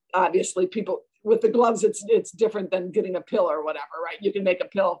that obviously people with the gloves it's different than getting a pill or whatever, right? You can make a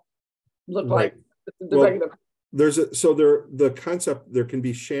pill look Right. like the regular. The concept, there can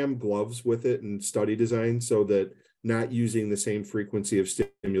be sham gloves with it and study design, so that not using the same frequency of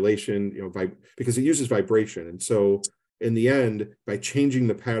stimulation, because it uses vibration. And so in the end, by changing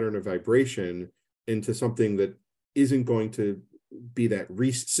the pattern of vibration into something that isn't going to be that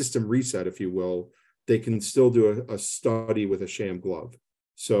system reset, if you will, they can still do a study with a sham glove.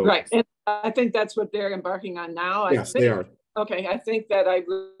 So right. And I think that's what they're embarking on now. Yes, they are. Okay, I think that I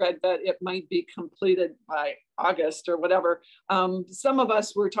read that it might be completed by August or whatever. Some of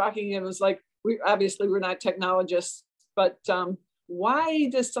us were talking, and it was like, we're not technologists, but why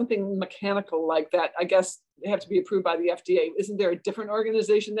does something mechanical like that, I guess, have to be approved by the FDA? Isn't there a different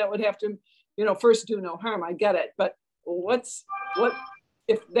organization that would have to, first do no harm? I get it, but what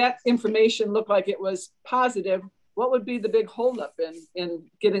if that information looked like it was positive? What would be the big holdup in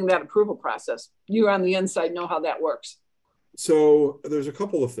getting that approval process? You on the inside know how that works. So there's a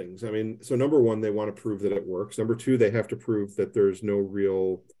couple of things. So number one, they want to prove that it works. Number two, they have to prove that there's no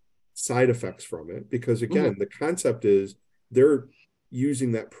real side effects from it, because again, the concept is they're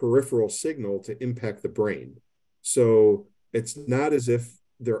using that peripheral signal to impact the brain. So it's not as if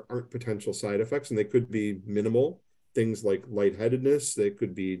there aren't potential side effects, and they could be minimal. Things like lightheadedness, they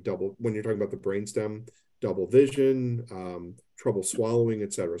could be double, when you're talking about the brainstem, double vision, trouble swallowing,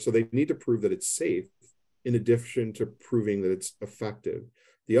 etc. So they need to prove that it's safe, in addition to proving that it's effective.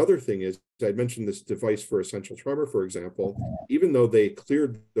 The other thing is, I mentioned this device for essential tremor, for example. Even though they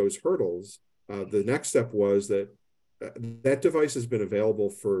cleared those hurdles, the next step was that that device has been available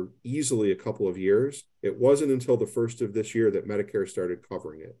for easily a couple of years. It wasn't until the first of this year that Medicare started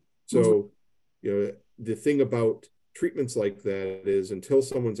covering it. So, the thing about treatments like that is, until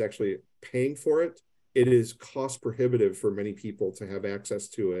someone's actually paying for it, it is cost prohibitive for many people to have access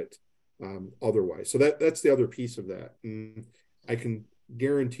to it otherwise. So that's the other piece of that. And I can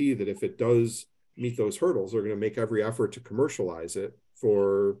guarantee that if it does meet those hurdles, they're going to make every effort to commercialize it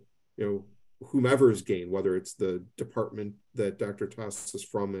for, whomever's gain, whether it's the department that Dr. Toss is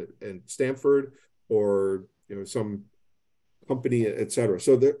from at Stanford, or, some company, et cetera.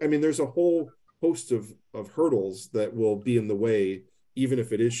 So there's a whole host of hurdles that will be in the way, even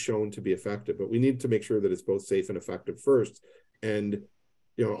if it is shown to be effective. But we need to make sure that it's both safe and effective first. And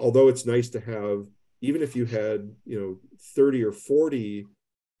although it's nice to have, even if you had 30 or 40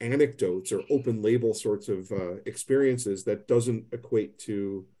 anecdotes or open label sorts of experiences, that doesn't equate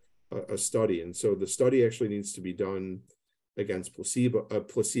to a study. And so the study actually needs to be done against a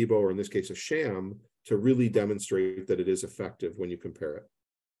placebo, or in this case a sham, to really demonstrate that it is effective when you compare it.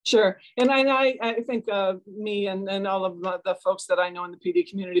 Sure. And I think me and all of the folks that I know in the PD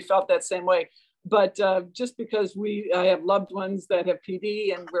community felt that same way. But just because I have loved ones that have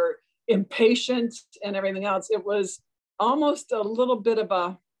PD and we're impatient and everything else, it was almost a little bit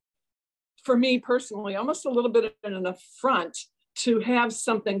of for me personally, almost a little bit of an affront to have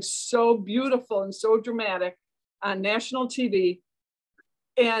something so beautiful and so dramatic on national TV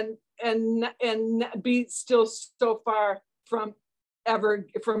and be still so far from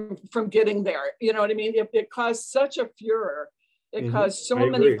getting there. You know what I mean? It caused such a furor. It caused so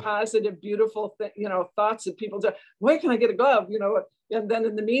many positive, beautiful thoughts that people do. Where can I get a glove? And then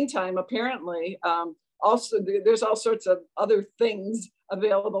in the meantime, apparently, also there's all sorts of other things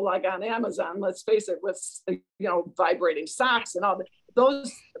available, like on Amazon. Let's face it, with vibrating socks and all that.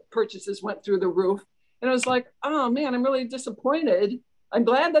 Those purchases went through the roof, and it was like, oh man, I'm really disappointed. I'm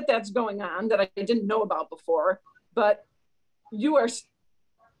glad that that's going on, that I didn't know about before. But you are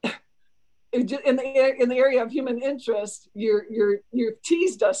in the area of human interest. You're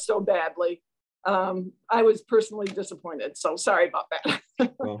teased us so badly. I was personally disappointed. So sorry about that.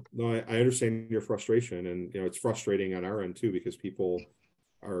 Well, no, I understand your frustration, and it's frustrating on our end too, because people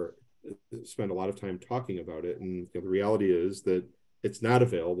spend a lot of time talking about it, and the reality is that it's not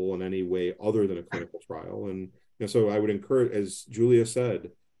available in any way other than a clinical trial. And so I would encourage, as Julia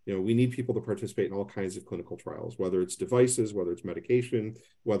said, we need people to participate in all kinds of clinical trials, whether it's devices, whether it's medication,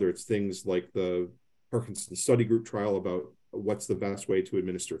 whether it's things like the Parkinson study group trial about what's the best way to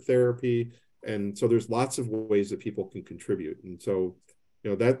administer therapy. And so there's lots of ways that people can contribute. And so,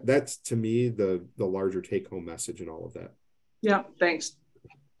 that's to me the larger take home message in all of that. Yeah, thanks.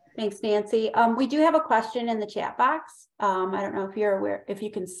 Thanks, Nancy. We do have a question in the chat box. I don't know if you're aware, if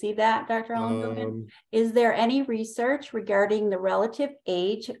you can see that, Dr. Ellenbogen. Is there any research regarding the relative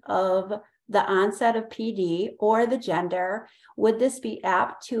age of the onset of PD or the gender? Would this be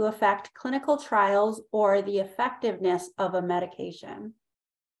apt to affect clinical trials or the effectiveness of a medication?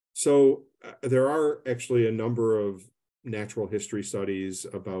 So there are actually a number of natural history studies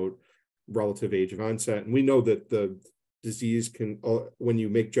about relative age of onset. And we know that the disease can, when you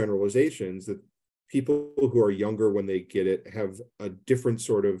make generalizations, that people who are younger when they get it have a different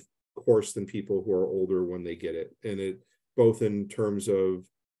sort of course than people who are older when they get it. And it both in terms of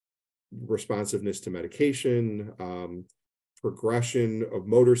responsiveness to medication, progression of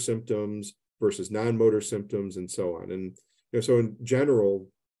motor symptoms versus non-motor symptoms, and so on. And so in general,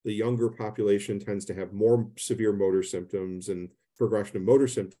 the younger population tends to have more severe motor symptoms and progression of motor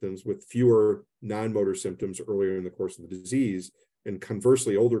symptoms with fewer non-motor symptoms earlier in the course of the disease. And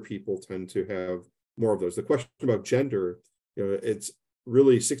conversely, older people tend to have more of those. The question about gender, it's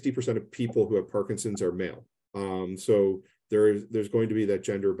really 60% of people who have Parkinson's are male. So there's going to be that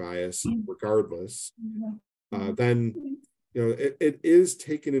gender bias regardless. Then it is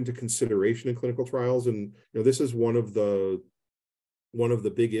taken into consideration in clinical trials, and this is one of the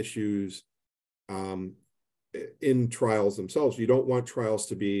big issues in trials themselves. You don't want trials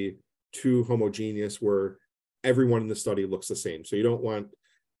to be too homogeneous where everyone in the study looks the same. So you don't want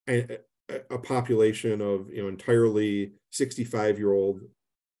a population of entirely 65-year-old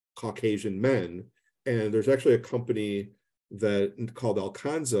Caucasian men. And there's actually a company that called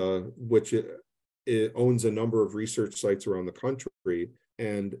Alcanza, which it owns a number of research sites around the country,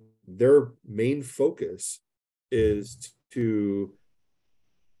 and their main focus is to,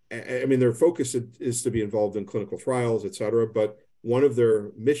 their focus is to be involved in clinical trials, et cetera, but one of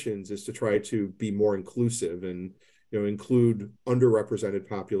their missions is to try to be more inclusive and include underrepresented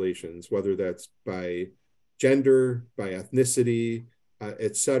populations, whether that's by gender, by ethnicity,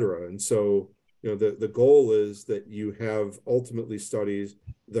 et cetera. And so the goal is that you have ultimately studies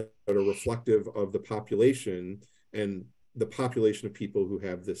that are reflective of the population and the population of people who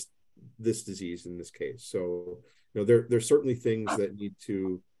have this disease in this case. So there's certainly things that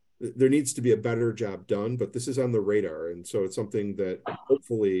there needs to be a better job done, but this is on the radar. And so it's something that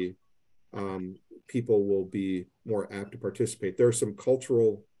hopefully people will be more apt to participate. There are some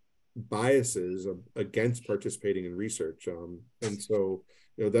cultural biases against participating in research. And so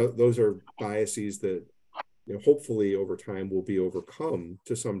those are biases that hopefully over time will be overcome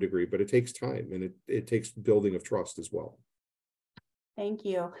to some degree, but it takes time, and it takes building of trust as well. Thank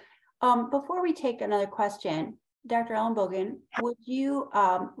you. Before we take another question, Dr. Ellenbogen, would you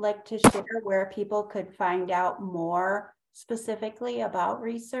like to share where people could find out more specifically about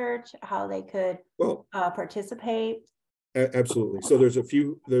research, how they could participate? Absolutely. So there's a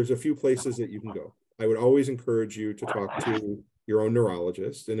few places that you can go. I would always encourage you to talk to your own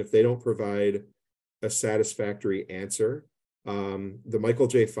neurologist, and if they don't provide a satisfactory answer, the Michael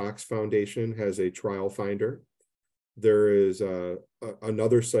J. Fox Foundation has a trial finder. There is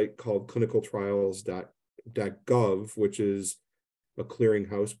another site called clinicaltrials.gov, which is a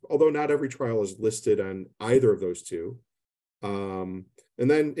clearinghouse, although not every trial is listed on either of those two. And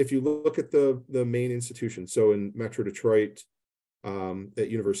then if you look at the main institutions, so in Metro Detroit,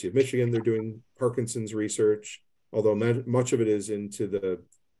 at University of Michigan, they're doing Parkinson's research, although much of it is into the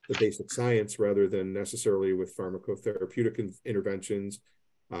basic science rather than necessarily with pharmacotherapeutic interventions.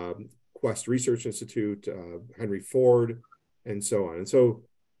 Quest Research Institute, Henry Ford, and so on. And so,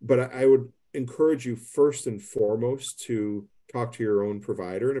 but I would encourage you first and foremost to talk to your own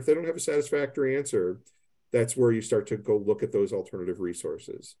provider. And if they don't have a satisfactory answer, that's where you start to go look at those alternative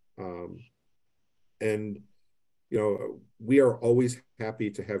resources. And we are always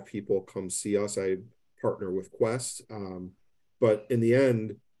happy to have people come see us. I partner with Quest, but in the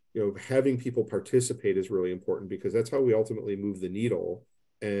end, having people participate is really important, because that's how we ultimately move the needle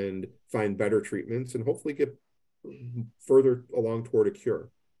and find better treatments and hopefully get further along toward a cure.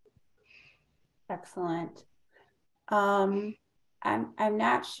 Excellent. I'm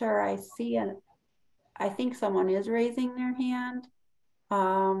not sure I see I think someone is raising their hand,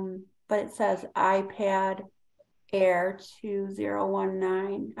 but it says iPad Air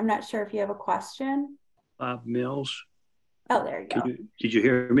 2019. I'm not sure if you have a question. Bob Mills. Oh, there you go. Did you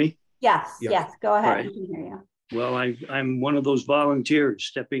hear me? Yes, yes, go ahead. Right. We can hear you. Well, I'm one of those volunteers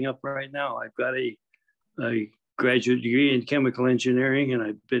stepping up right now. I've got a graduate degree in chemical engineering, and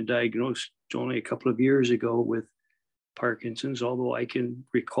I've been diagnosed only a couple of years ago with Parkinson's, although I can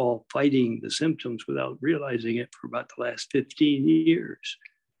recall fighting the symptoms without realizing it for about the last 15 years.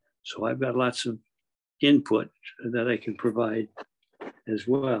 So I've got lots of input that I can provide as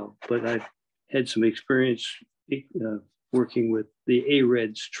well. But I've had some experience working with the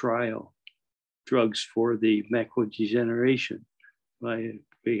AREDS trial, drugs for the macular degeneration,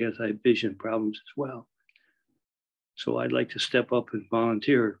 because I have vision problems as well. So I'd like to step up and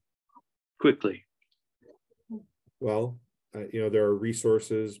volunteer quickly. Well, there are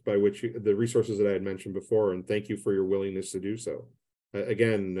resources by which the resources that I had mentioned before, and thank you for your willingness to do so.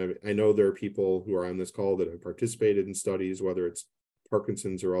 Again, I know there are people who are on this call that have participated in studies, whether it's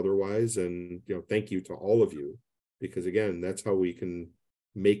Parkinson's or otherwise, and thank you to all of you, because again, that's how we can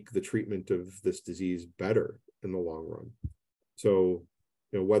make the treatment of this disease better in the long run. So,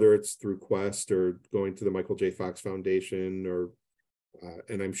 whether it's through Quest or going to the Michael J. Fox Foundation, or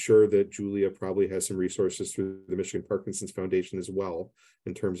and I'm sure that Julia probably has some resources through the Michigan Parkinson's Foundation as well,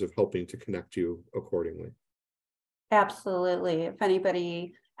 in terms of helping to connect you accordingly. Absolutely. If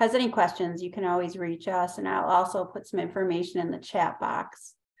anybody has any questions, you can always reach us, and I'll also put some information in the chat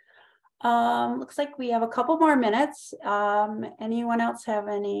box. Looks like we have a couple more minutes. Anyone else have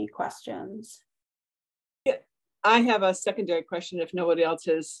any questions? Yeah, I have a secondary question if nobody else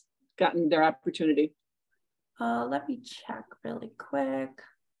has gotten their opportunity. Let me check really quick.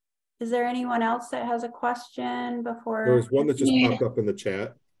 Is there anyone else that has a question before? There was one that just popped up in the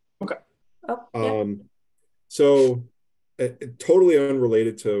chat. Okay. Oh, yeah. So totally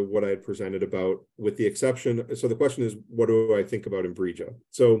unrelated to what I had presented about, with the exception. So the question is, what do I think about Inbrija?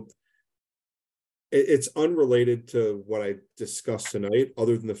 So it's unrelated to what I discussed tonight,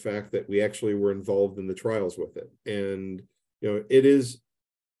 other than the fact that we actually were involved in the trials with it. And, it is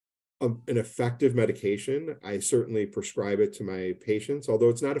an effective medication. I certainly prescribe it to my patients, although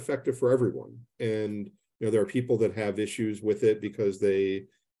it's not effective for everyone. And, there are people that have issues with it because they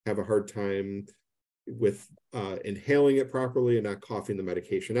have a hard time with inhaling it properly and not coughing the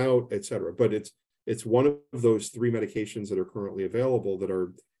medication out, et cetera. But it's one of those 3 medications that are currently available that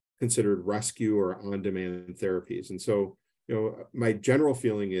are considered rescue or on-demand therapies. And so, my general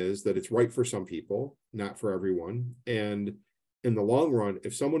feeling is that it's right for some people, not for everyone. And in the long run,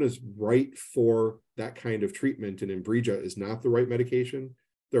 if someone is right for that kind of treatment and Inbrija is not the right medication,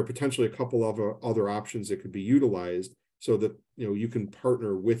 there are potentially a couple of other options that could be utilized, so that you can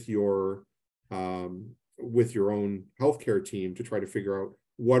partner with your own healthcare team to try to figure out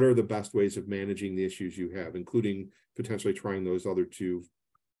what are the best ways of managing the issues you have, including potentially trying those other 2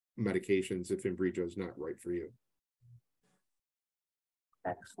 medications if Inbrija is not right for you.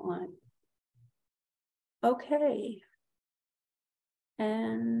 Excellent. Okay.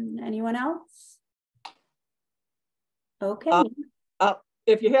 And anyone else? Okay.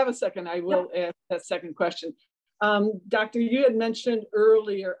 If you have a second, I will ask that second question. Doctor, you had mentioned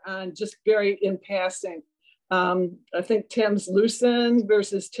earlier on, just very in passing, I think tamsulosin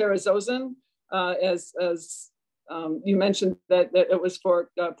versus terazosin, as you mentioned that it was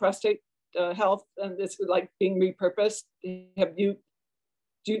for prostate health, and it's like being repurposed.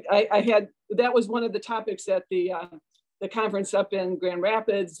 That was one of the topics at the conference up in Grand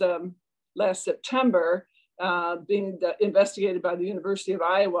Rapids last September, being investigated by the University of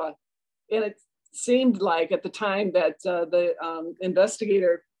Iowa. And it seemed like at the time that the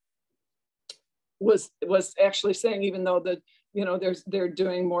investigator was actually saying, even though they're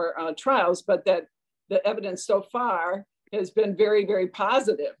doing more trials, but that the evidence so far has been very, very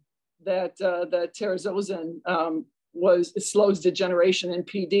positive that the terazosin slows degeneration in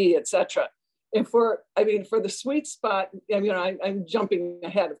PD, et cetera. And for the sweet spot, I'm jumping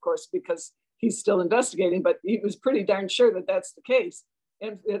ahead, of course, because he's still investigating, but he was pretty darn sure that that's the case.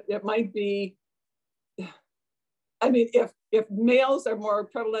 And it might be, if males are more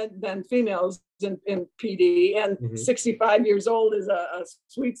prevalent than females in PD, and 65 years old is a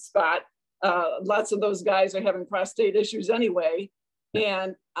sweet spot, lots of those guys are having prostate issues anyway.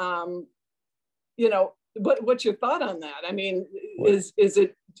 And, what's your thought on that? Is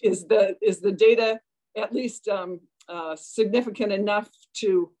the data at least significant enough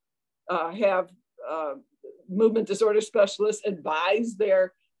to have movement disorder specialists advise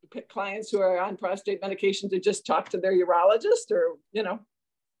their clients who are on prostate medication to just talk to their urologist, or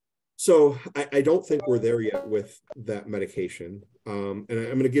So I don't think we're there yet with that medication. And I'm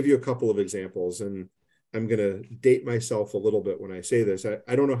going to give you a couple of examples, and I'm going to date myself a little bit when I say this.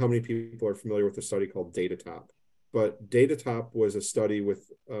 I don't know how many people are familiar with a study called DataTop, but DataTop was a study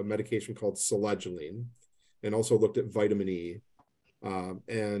with a medication called selegiline, and also looked at vitamin E.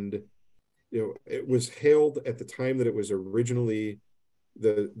 And it was hailed at the time that it was originally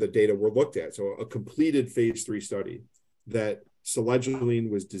the data were looked at, so a completed phase 3 study, that selegiline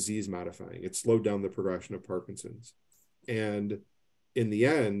was disease modifying. It slowed down the progression of Parkinson's. And in the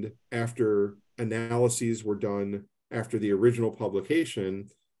end, after analyses were done after the original publication,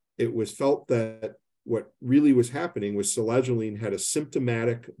 it was felt that what really was happening was selegiline had a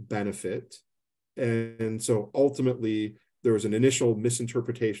symptomatic benefit. And so ultimately, there was an initial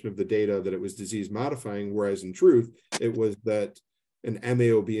misinterpretation of the data that it was disease modifying, whereas in truth, it was that an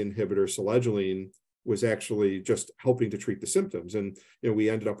MAOB inhibitor, selegiline, was actually just helping to treat the symptoms. And we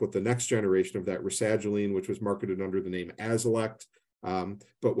ended up with the next generation of that, rasagiline, which was marketed under the name Azilect.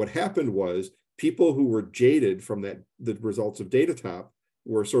 But what happened was people who were jaded from the results of DataTop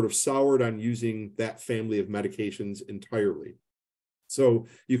were sort of soured on using that family of medications entirely. So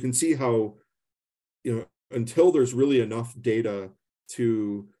you can see how, until there's really enough data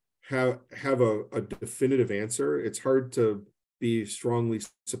to have a definitive answer, it's hard to be strongly,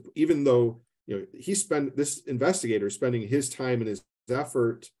 even though this investigator is spending his time and his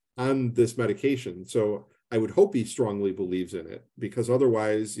effort on this medication. So I would hope he strongly believes in it, because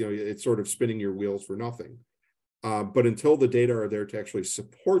otherwise, it's sort of spinning your wheels for nothing. But until the data are there to actually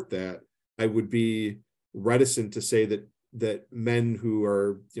support that, I would be reticent to say that men who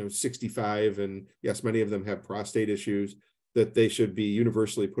are 65, and yes, many of them have prostate issues, that they should be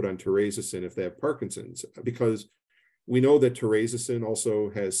universally put on terazosin if they have Parkinson's, because we know that terazosin also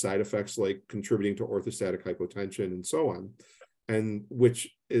has side effects like contributing to orthostatic hypotension and so on, and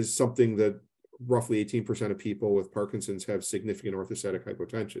which is something that roughly 18% of people with Parkinson's have significant orthostatic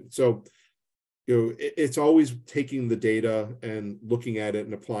hypotension. So, it's always taking the data and looking at it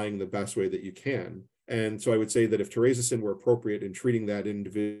and applying the best way that you can. And so I would say that if terazosin were appropriate in treating that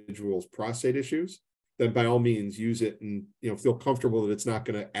individual's prostate issues, then by all means use it, and feel comfortable that it's not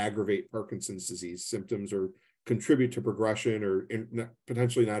going to aggravate Parkinson's disease symptoms or contribute to progression or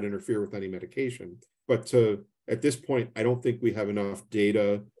potentially not interfere with any medication. But at this point, I don't think we have enough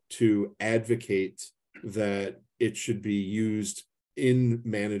data to advocate that it should be used in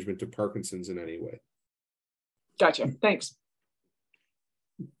management of Parkinson's in any way. Gotcha. Thanks.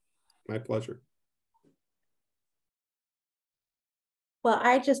 My pleasure. Well,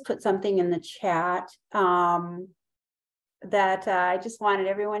 I just put something in the chat that I just wanted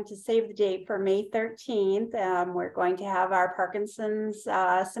everyone to save the date for May 13th. We're going to have our Parkinson's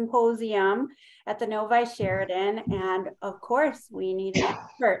symposium at the Novi Sheridan. And of course, we need an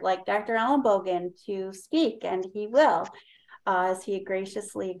expert like Dr. Ellenbogen to speak, and he will, as he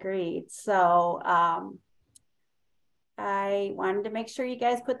graciously agreed. So I wanted to make sure you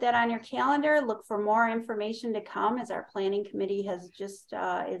guys put that on your calendar. Look for more information to come, as our planning committee has just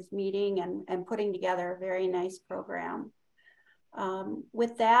is meeting and putting together a very nice program.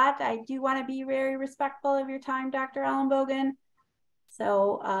 With that, I do want to be very respectful of your time, Dr. Ellenbogen.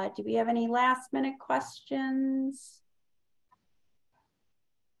 So do we have any last minute questions?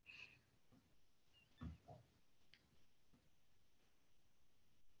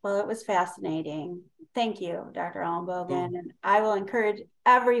 Well, it was fascinating. Thank you, Dr. Ellenbogen. And I will encourage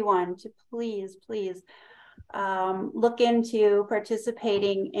everyone to please look into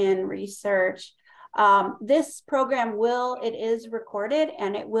participating in research. This program is recorded,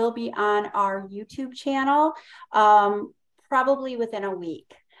 and it will be on our YouTube channel probably within a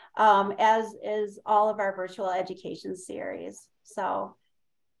week, as is all of our virtual education series. So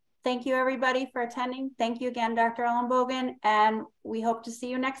thank you, everybody, for attending. Thank you again, Dr. Ellenbogen, and we hope to see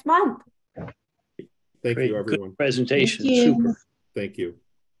you next month. Thank Great, you, everyone. good presentation. Thank you. Super. Thank you.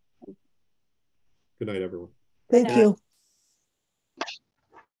 Good night, everyone. Thank you.